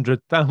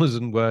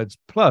 100,000 words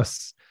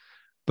plus,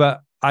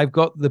 but I've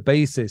got the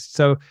basis.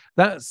 So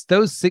that's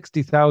those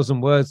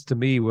 60,000 words to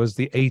me was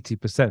the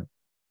 80%.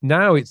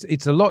 Now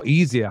it's a lot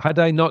easier. Had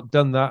I not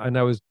done that and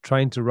I was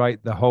trying to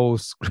write the whole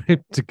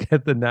script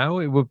together now,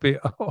 it would be,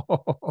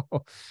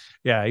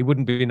 yeah, it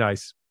wouldn't be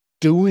nice.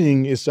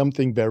 Doing is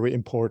something very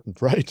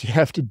important, right? You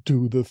have to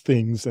do the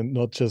things and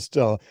not just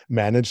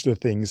manage the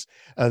things.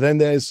 Then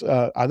there's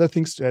other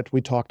things that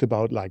we talked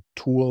about, like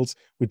tools.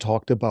 We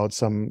talked about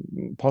some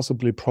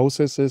possibly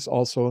processes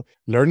also.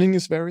 Learning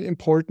is very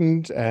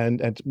important,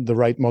 and the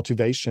right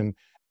motivation.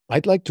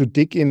 I'd like to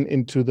dig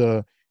into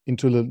the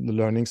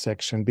learning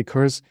section,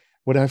 because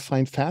what I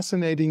find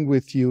fascinating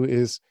with you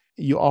is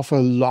you offer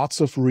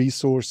lots of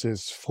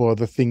resources for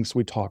the things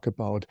we talk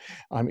about.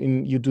 I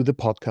mean, you do the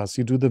podcast,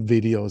 you do the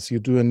videos, you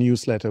do a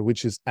newsletter,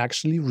 which is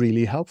actually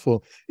really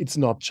helpful. It's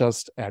not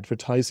just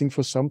advertising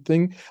for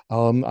something.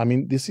 I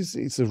mean,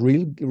 it's a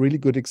really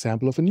good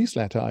example of a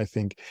newsletter, I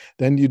think.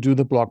 Then you do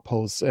the blog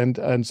posts and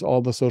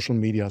all the social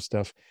media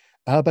stuff.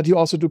 But you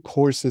also do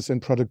courses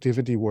and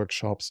productivity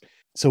workshops.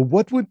 So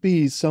what would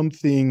be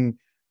something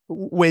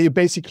where you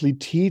basically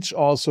teach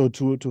also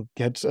to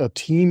get a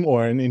team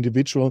or an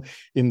individual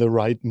in the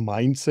right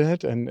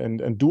mindset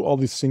and do all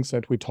these things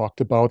that we talked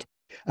about,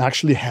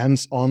 actually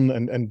hands-on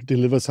and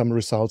deliver some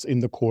results in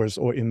the course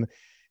or in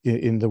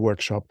the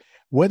workshop?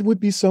 What would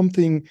be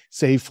something,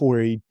 say, for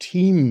a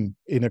team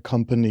in a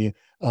company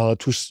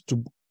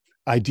to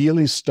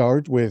ideally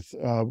start with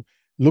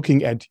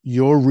looking at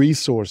your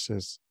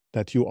resources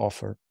that you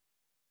offer?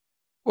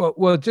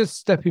 Well, just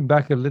stepping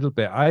back a little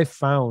bit, I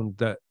found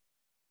that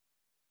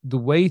the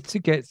way to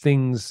get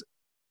things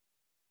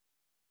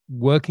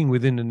working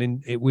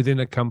within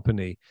a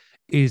company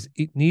is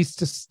it needs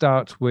to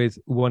start with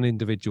one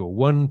individual,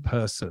 one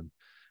person,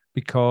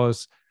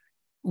 because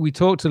we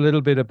talked a little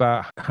bit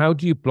about how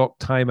do you block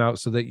time out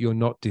so that you're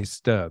not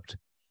disturbed.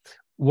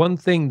 One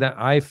thing that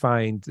I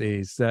find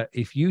is that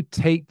if you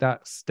take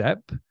that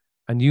step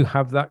and you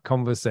have that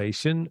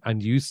conversation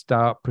and you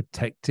start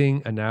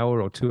protecting an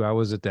hour or 2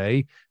 hours a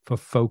day for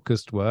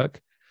focused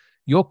work,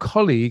 your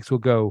colleagues will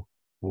go,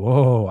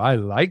 whoa, I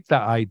like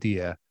that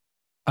idea.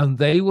 And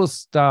they will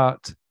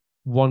start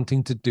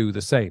wanting to do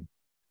the same.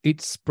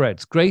 It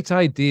spreads. Great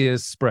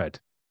ideas spread.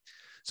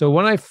 So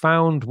what I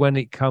found when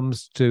it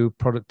comes to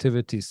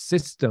productivity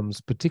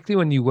systems, particularly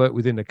when you work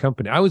within a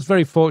company, I was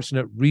very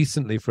fortunate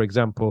recently, for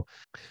example,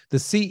 the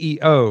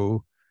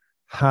CEO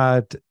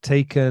had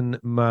taken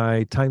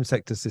my time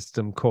sector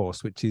system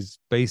course, which is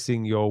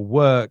basing your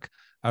work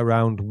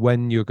around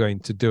when you're going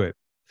to do it.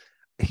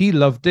 He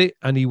loved it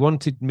and he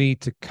wanted me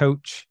to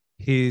coach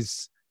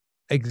his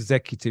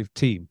executive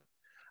team.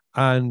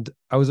 And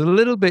I was a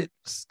little bit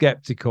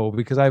skeptical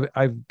because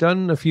I've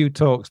done a few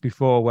talks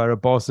before where a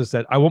boss has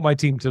said, I want my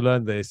team to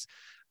learn this.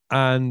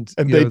 And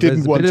they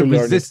didn't want to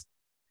learn it.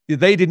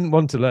 They didn't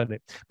want to learn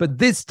it. But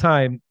this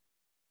time,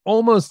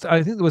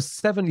 I think there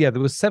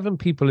were 7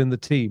 people in the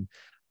team.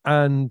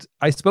 And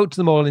I spoke to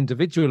them all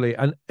individually.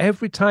 And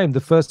every time the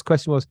first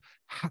question was,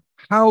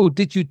 how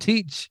did you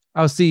teach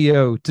our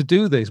CEO to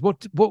do this?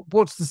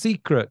 What's the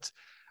secret?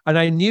 And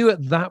I knew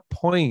at that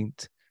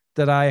point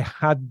that I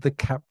had the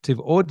captive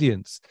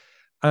audience.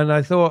 And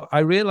I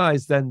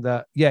realized then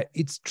that, yeah,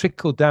 it's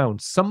trickled down.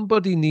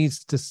 Somebody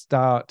needs to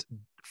start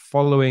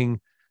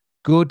following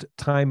good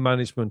time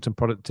management and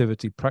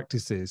productivity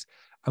practices.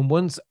 And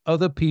once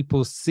other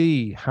people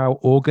see how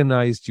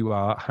organized you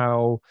are,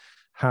 how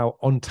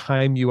on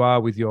time you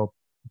are with your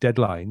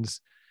deadlines,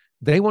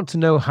 they want to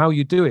know how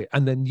you do it.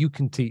 And then you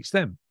can teach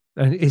them.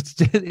 And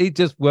it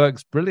just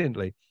works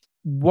brilliantly.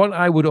 What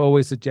I would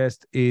always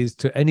suggest is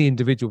to any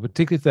individual,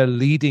 particularly if they're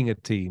leading a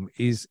team,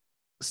 is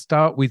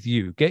start with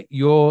you. Get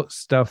your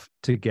stuff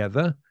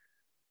together,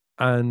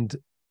 and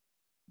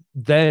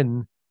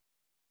then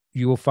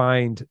you will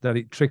find that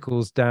it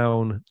trickles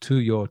down to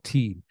your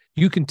team.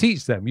 You can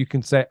teach them. You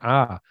can say,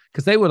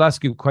 because they will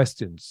ask you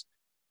questions,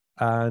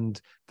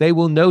 and they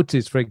will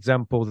notice, for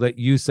example, that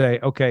you say,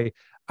 okay,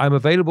 I'm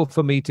available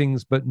for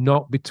meetings, but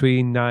not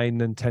between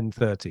 9 and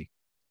 10:30.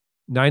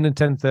 9 and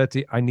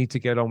 10:30, I need to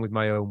get on with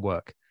my own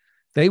work.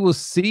 They will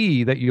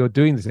see that you're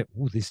doing this.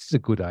 Oh, this is a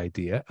good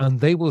idea. And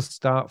they will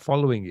start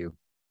following you.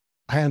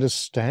 I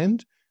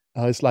understand.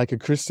 It's like a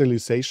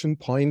crystallization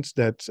point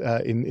that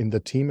in the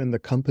team and the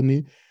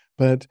company.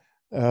 But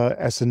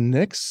as a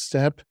next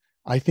step,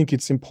 I think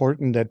it's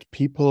important that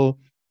people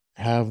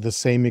have the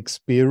same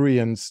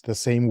experience, the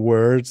same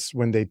words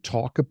when they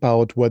talk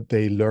about what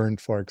they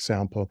learned, for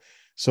example.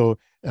 So,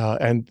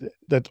 and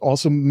that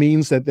also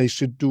means that they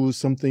should do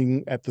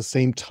something at the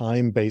same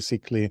time,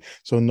 basically.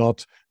 So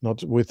not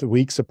with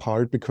weeks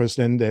apart, because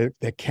then there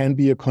can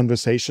be a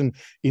conversation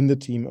in the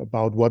team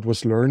about what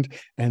was learned,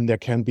 and there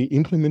can be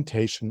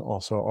implementation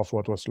also of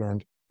what was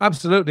learned.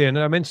 Absolutely. And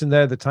I mentioned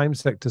there the time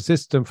sector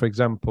system, for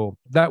example,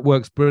 that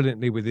works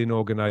brilliantly within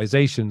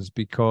organizations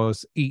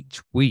because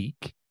each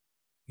week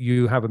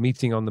you have a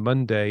meeting on the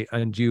Monday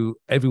and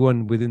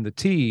everyone within the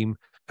team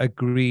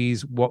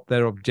agrees what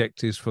their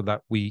objectives for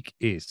that week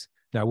is.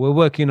 Now, we're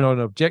working on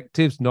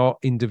objectives, not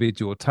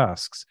individual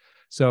tasks.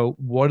 So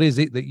what is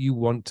it that you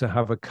want to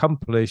have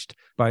accomplished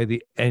by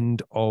the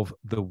end of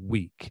the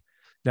week?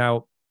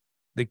 Now,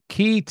 the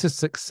key to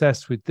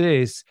success with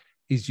this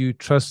is you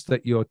trust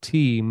that your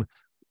team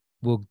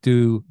will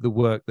do the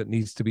work that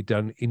needs to be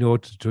done in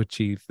order to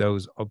achieve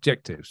those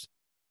objectives.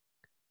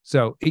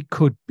 So it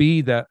could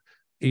be that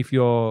if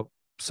you're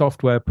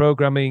software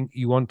programming,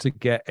 you want to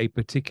get a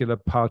particular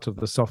part of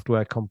the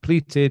software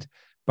completed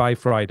by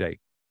Friday.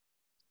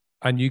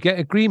 And you get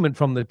agreement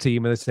from the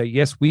team and they say,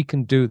 yes, we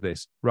can do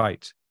this.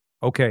 Right.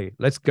 Okay,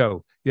 let's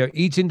go.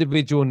 Each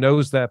individual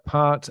knows their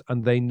part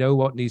and they know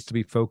what needs to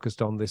be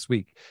focused on this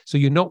week. So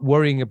you're not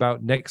worrying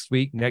about next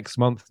week, next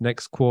month,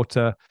 next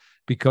quarter,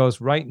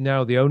 because right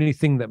now the only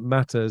thing that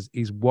matters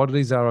is what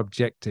is our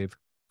objective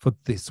for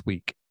this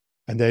week.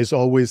 And there's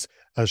always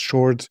a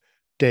short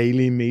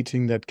daily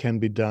meeting that can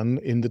be done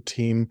in the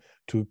team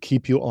to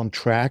keep you on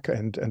track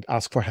and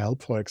ask for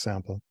help, for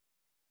example.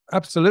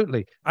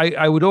 Absolutely.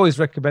 I would always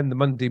recommend the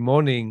Monday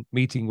morning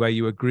meeting where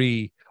you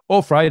agree,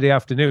 or Friday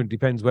afternoon,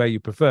 depends where you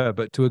prefer,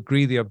 but to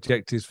agree the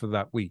objectives for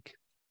that week.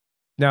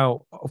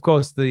 Now, of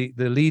course, the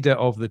leader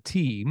of the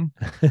team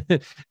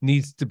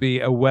needs to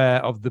be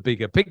aware of the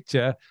bigger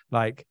picture,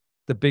 like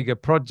the bigger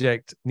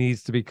project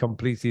needs to be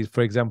completed,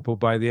 for example,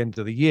 by the end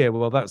of the year.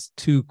 Well, that's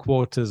 2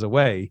 quarters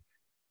away.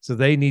 So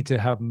they need to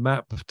have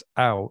mapped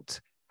out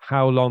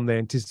how long they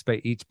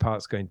anticipate each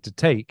part's going to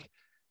take.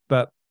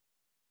 But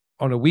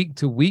on a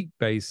week-to-week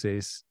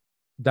basis,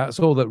 that's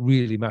all that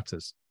really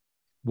matters.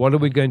 What are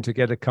we going to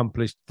get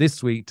accomplished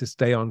this week to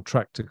stay on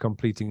track to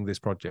completing this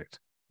project?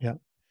 Yeah.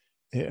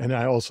 And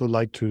I also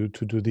like to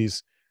do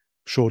these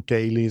short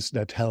dailies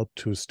that help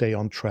to stay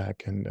on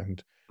track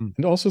and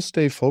also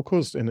stay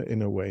focused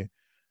in a way.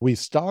 We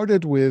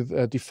started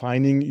with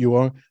defining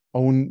your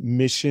own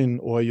mission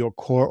or your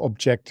core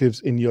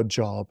objectives in your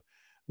job,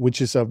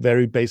 which is a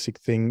very basic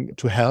thing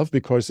to have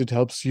because it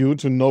helps you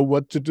to know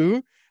what to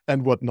do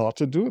and what not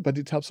to do, but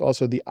it helps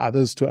also the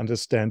others to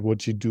understand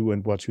what you do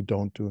and what you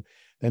don't do.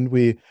 Then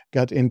we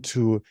got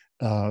into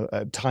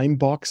time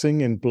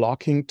boxing and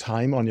blocking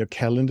time on your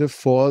calendar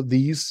for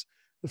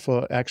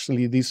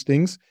actually these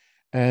things,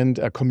 and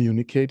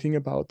communicating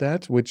about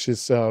that, which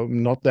is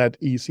not that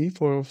easy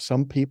for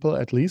some people,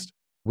 at least.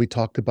 We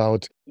talked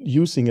about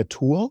using a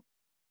tool,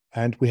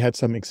 and we had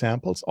some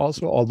examples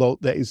also, although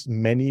there is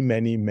many,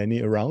 many,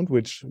 many around,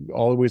 which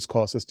always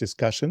causes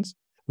discussions.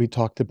 We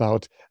talked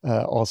about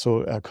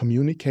also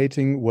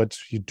communicating what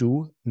you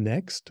do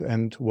next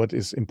and what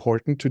is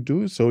important to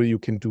do so you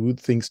can do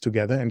things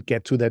together and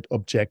get to that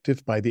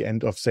objective by the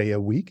end of, say, a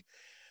week.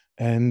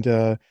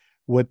 And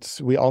what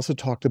we also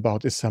talked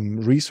about is some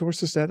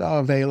resources that are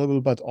available,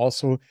 but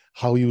also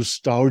how you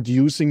start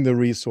using the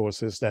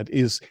resources. That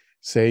is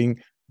saying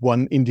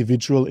one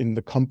individual in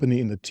the company,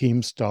 in the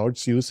team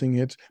starts using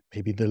it,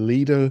 maybe the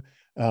leader,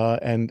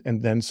 and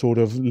then sort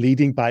of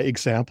leading by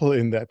example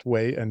in that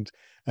way, and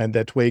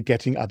that way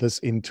getting others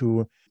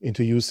into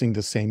using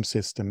the same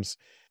systems.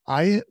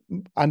 I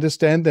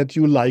understand that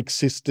you like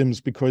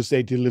systems because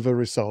they deliver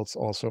results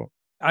also.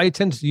 I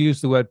tend to use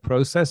the word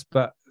process,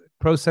 but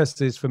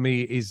processes for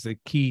me is the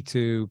key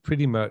to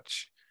pretty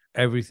much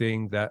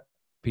everything that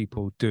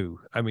people do.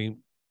 I mean,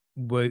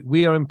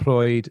 we are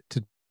employed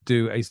to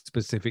do a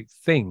specific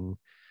thing.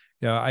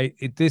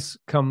 This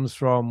comes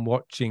from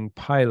watching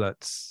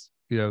pilots,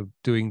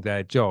 doing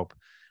their job,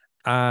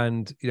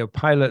 and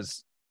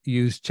pilots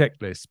use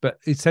checklists, but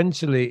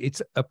essentially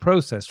it's a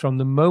process. From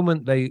the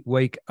moment they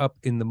wake up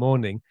in the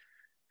morning,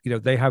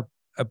 they have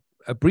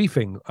a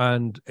briefing,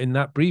 and in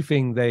that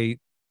briefing, they,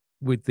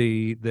 with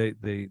the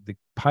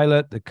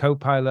pilot, the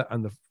co-pilot,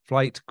 and the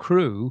flight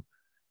crew,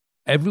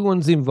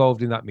 everyone's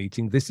involved in that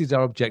meeting. This is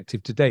our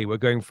objective today. We're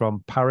going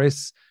from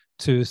Paris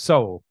to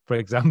Seoul, for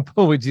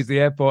example, which is the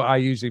airport I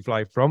usually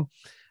fly from.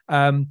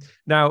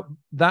 Now,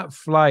 that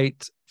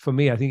flight for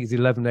me, I think is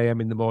 11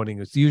 a.m. in the morning.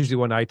 It's usually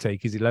one I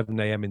take is 11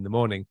 a.m. in the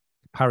morning,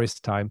 Paris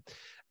time.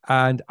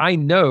 And I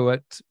know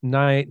at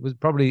night, it was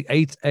probably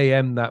 8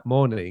 a.m. that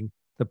morning,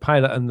 the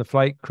pilot and the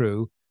flight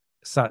crew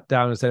sat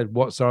down and said,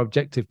 what's our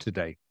objective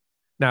today?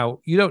 Now,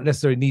 you don't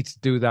necessarily need to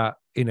do that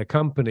in a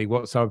company.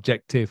 What's our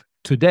objective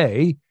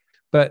today?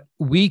 But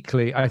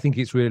weekly, I think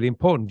it's really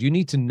important. You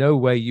need to know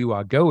where you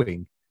are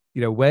going.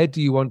 Where do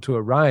you want to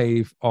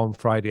arrive on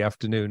Friday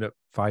afternoon at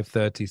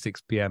 5:30,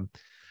 6 p.m.?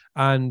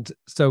 And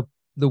so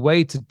the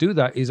way to do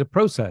that is a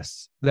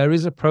process. There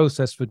is a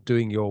process for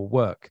doing your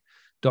work.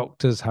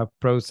 doctors have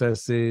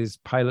processes,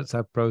 pilots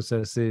have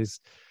processes,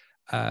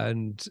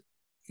 and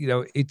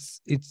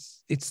it's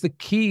the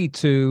key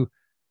to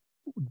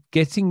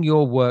getting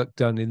your work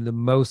done in the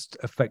most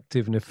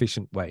effective and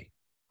efficient way.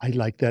 I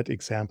like that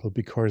example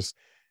because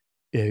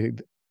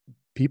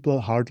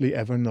people hardly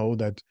ever know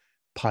that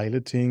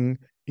piloting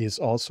is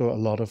also a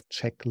lot of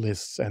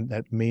checklists. And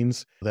that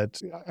means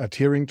that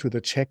adhering to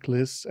the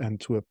checklists and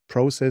to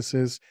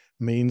processes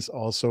means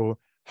also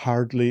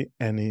hardly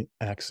any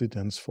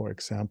accidents, for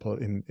example,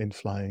 in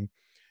flying.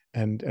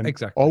 And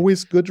Exactly.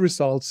 always good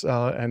results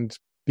and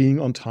being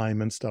on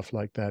time and stuff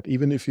like that,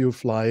 even if you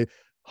fly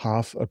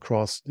half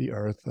across the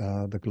earth,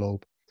 the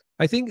globe.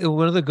 I think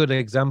one of the good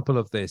example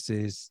of this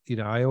is,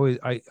 I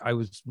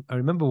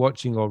remember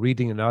watching or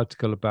reading an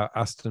article about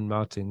Aston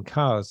Martin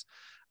cars,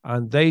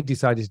 and they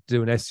decided to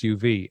do an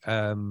SUV,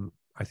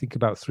 I think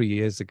about 3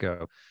 years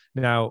ago.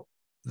 Now,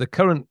 the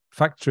current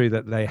factory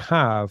that they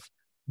have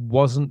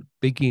wasn't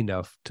big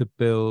enough to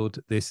build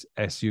this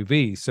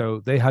SUV,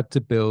 so they had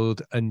to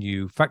build a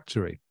new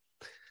factory.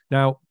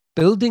 Now,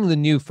 building the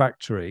new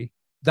factory,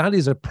 that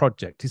is a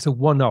project. It's a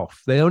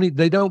one-off. They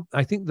don't.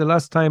 I think the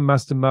last time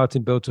Aston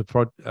Martin built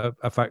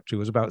a factory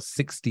was about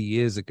 60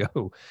 years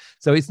ago.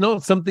 So it's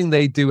not something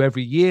they do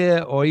every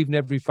year or even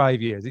every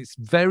 5 years. It's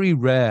very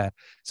rare.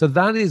 So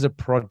that is a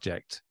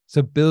project.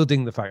 So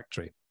building the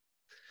factory.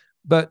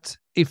 But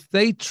if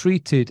they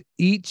treated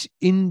each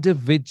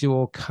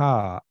individual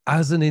car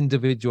as an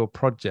individual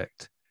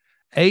project,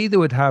 A, they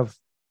would have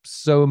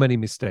so many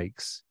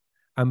mistakes.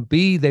 And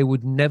B, they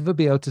would never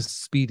be able to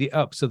speed it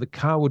up. So the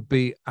car would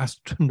be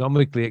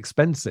astronomically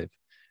expensive.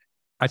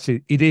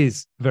 Actually, it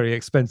is very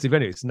expensive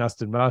anyway. It's an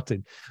Aston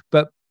Martin.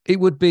 But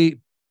it would be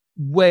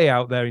way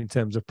out there in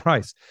terms of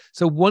price.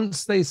 So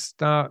once they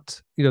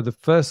start, the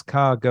first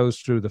car goes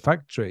through the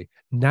factory,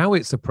 now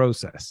it's a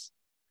process.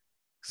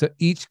 So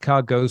each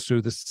car goes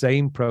through the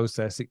same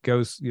process. It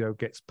goes,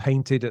 gets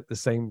painted at the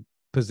same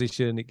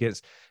position. It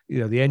gets,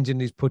 the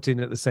engine is put in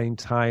at the same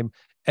time.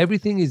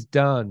 Everything is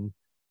done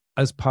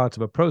as part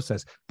of a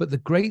process. But the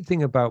great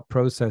thing about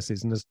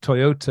processes, and as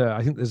Toyota,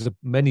 I think there's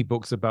many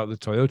books about the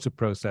Toyota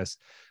process,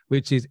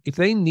 which is if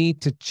they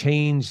need to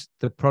change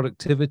the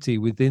productivity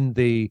within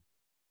the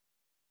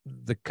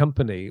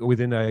company or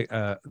within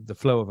the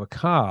flow of a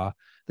car,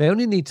 they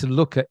only need to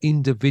look at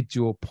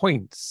individual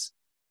points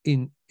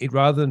in it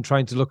rather than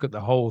trying to look at the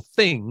whole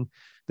thing.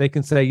 They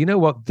can say, you know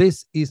what,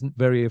 this isn't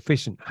very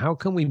efficient. How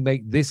can we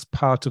make this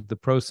part of the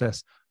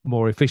process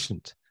more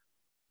efficient?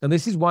 And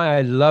this is why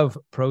I love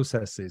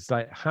processes.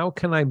 Like, how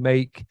can I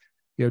make,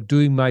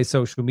 doing my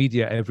social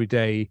media every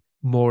day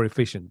more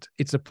efficient?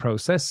 It's a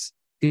process.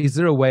 Is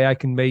there a way I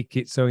can make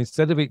it so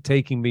instead of it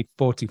taking me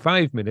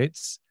 45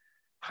 minutes,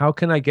 how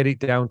can I get it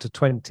down to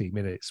 20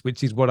 minutes,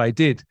 which is what I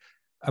did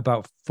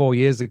about 4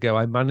 years ago.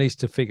 I managed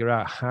to figure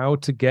out how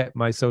to get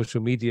my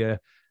social media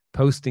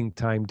posting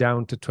time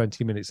down to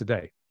 20 minutes a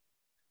day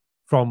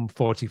from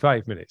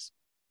 45 minutes.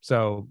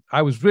 So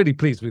I was really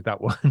pleased with that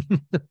one.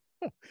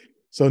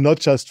 So not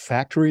just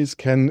factories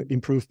can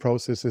improve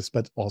processes,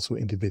 but also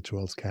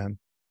individuals can.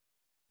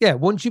 Yeah,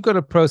 once you've got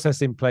a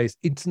process in place,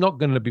 it's not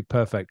going to be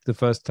perfect the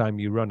first time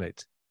you run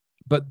it.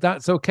 But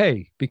that's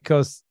okay,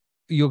 because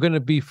you're going to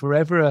be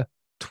forever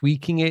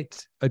tweaking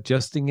it,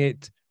 adjusting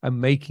it,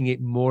 and making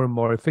it more and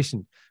more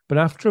efficient. But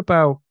after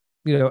about,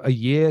 a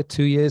year,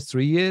 2 years,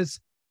 3 years,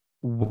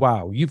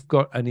 wow, you've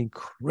got an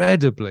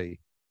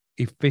incredibly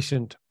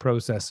efficient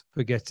process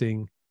for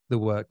getting the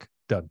work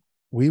done.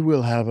 We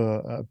will have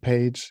a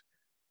page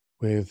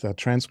with a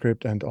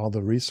transcript and all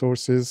the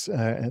resources,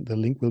 and the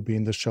link will be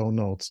in the show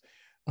notes.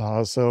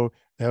 So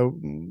there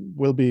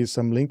will be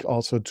some link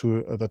also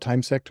to the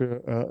time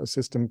sector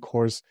system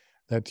course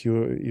that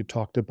you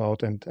talked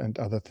about and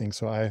other things.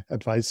 So I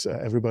advise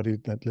everybody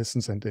that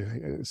listens and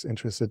is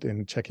interested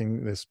in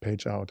checking this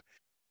page out.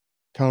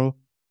 Carl,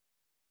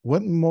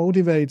 what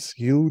motivates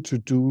you to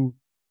do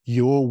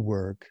your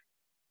work?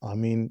 I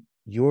mean,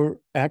 you're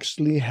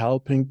actually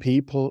helping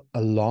people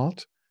a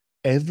lot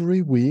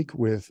every week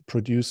with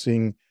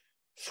producing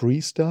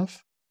free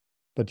stuff,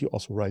 but you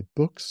also write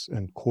books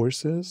and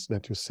courses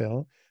that you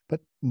sell. But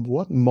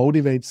what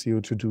motivates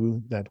you to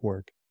do that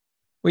work?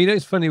 Well,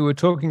 it's funny, we were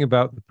talking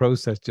about the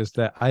process just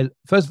there.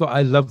 First of all,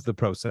 I love the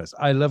process.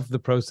 I love the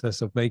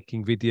process of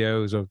making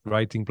videos, of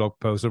writing blog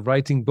posts, of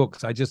writing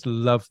books. I just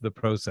love the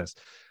process.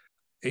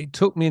 It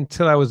took me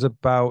until I was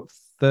about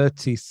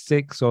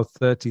 36 or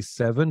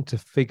 37 to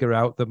figure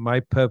out that my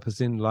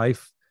purpose in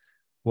life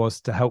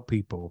was to help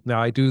people.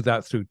 Now, I do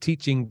that through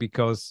teaching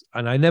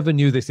and I never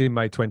knew this in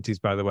my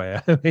 20s, by the way.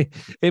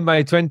 In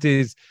my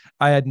 20s,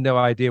 I had no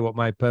idea what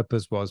my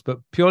purpose was, but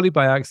purely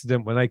by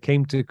accident, when I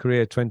came to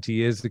Korea 20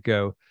 years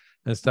ago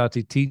and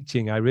started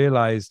teaching, I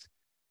realized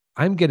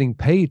I'm getting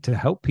paid to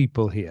help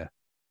people here.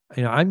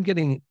 I'm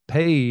getting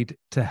paid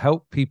to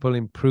help people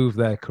improve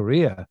their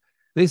career.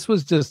 This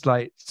was just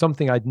like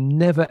something I'd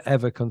never,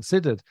 ever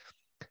considered.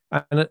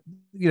 And,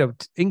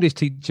 English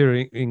teacher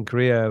in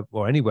Korea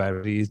or anywhere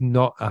really is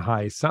not a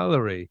high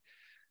salary.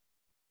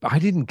 But I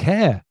didn't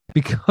care.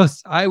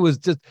 because I was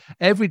just,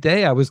 every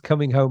day I was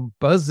coming home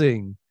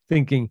buzzing,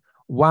 thinking,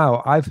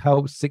 wow, I've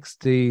helped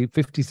 60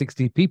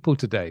 people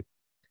today.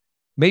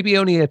 Maybe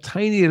only a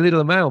tiny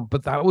little amount,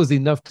 but that was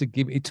enough to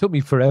give, it took me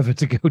forever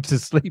to go to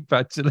sleep,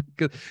 actually,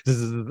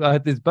 because I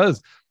had this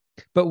buzz.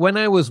 But when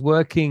I was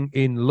working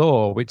in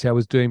law, which I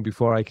was doing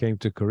before I came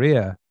to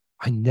Korea,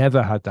 I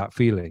never had that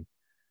feeling.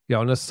 You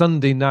know, on a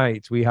Sunday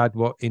night, we had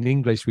what in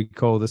English we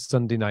call the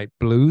Sunday night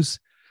blues,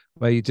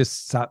 where you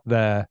just sat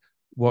there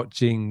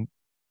watching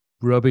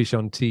rubbish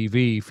on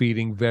TV,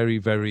 feeling very,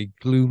 very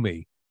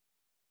gloomy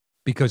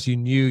because you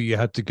knew you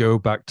had to go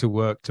back to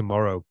work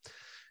tomorrow.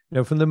 You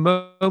know, from the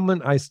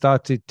moment I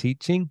started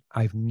teaching,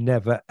 I've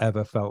never,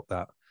 ever felt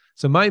that.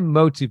 So my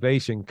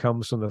motivation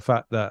comes from the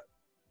fact that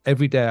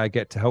every day I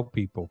get to help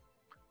people,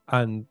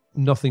 and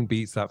nothing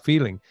beats that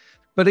feeling.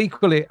 But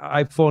equally,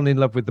 I've fallen in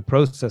love with the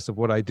process of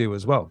what I do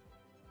as well.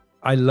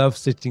 I love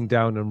sitting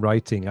down and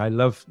writing. I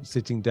love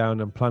sitting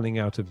down and planning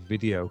out a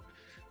video.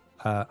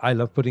 I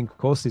love putting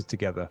courses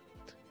together.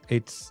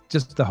 It's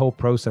just the whole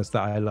process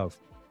that I love.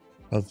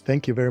 Well,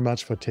 thank you very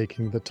much for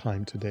taking the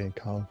time today,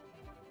 Carl.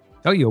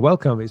 Oh, you're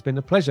welcome. It's been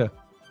a pleasure.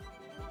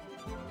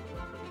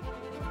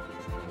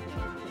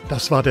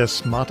 Das war der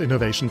Smart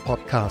Innovation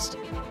Podcast.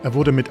 Er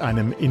wurde mit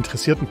einem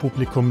interessierten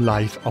Publikum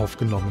live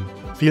aufgenommen.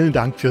 Vielen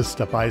Dank fürs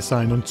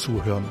Dabeisein und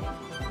Zuhören.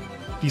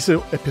 Diese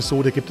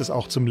Episode gibt es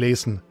auch zum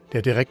Lesen.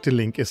 Der direkte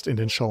Link ist in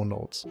den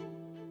Shownotes.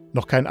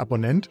 Noch kein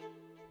Abonnent?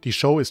 Die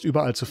Show ist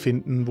überall zu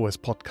finden, wo es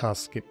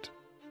Podcasts gibt.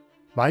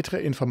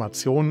 Weitere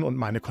Informationen und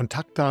meine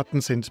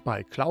Kontaktdaten sind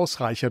bei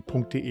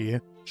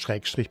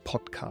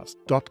klausreichert.de/podcast.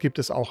 Dort gibt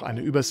es auch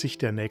eine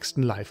Übersicht der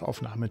nächsten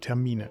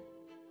Live-Aufnahmetermine.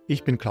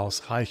 Ich bin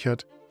Klaus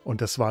Reichert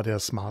und das war der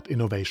Smart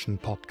Innovation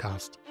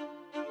Podcast.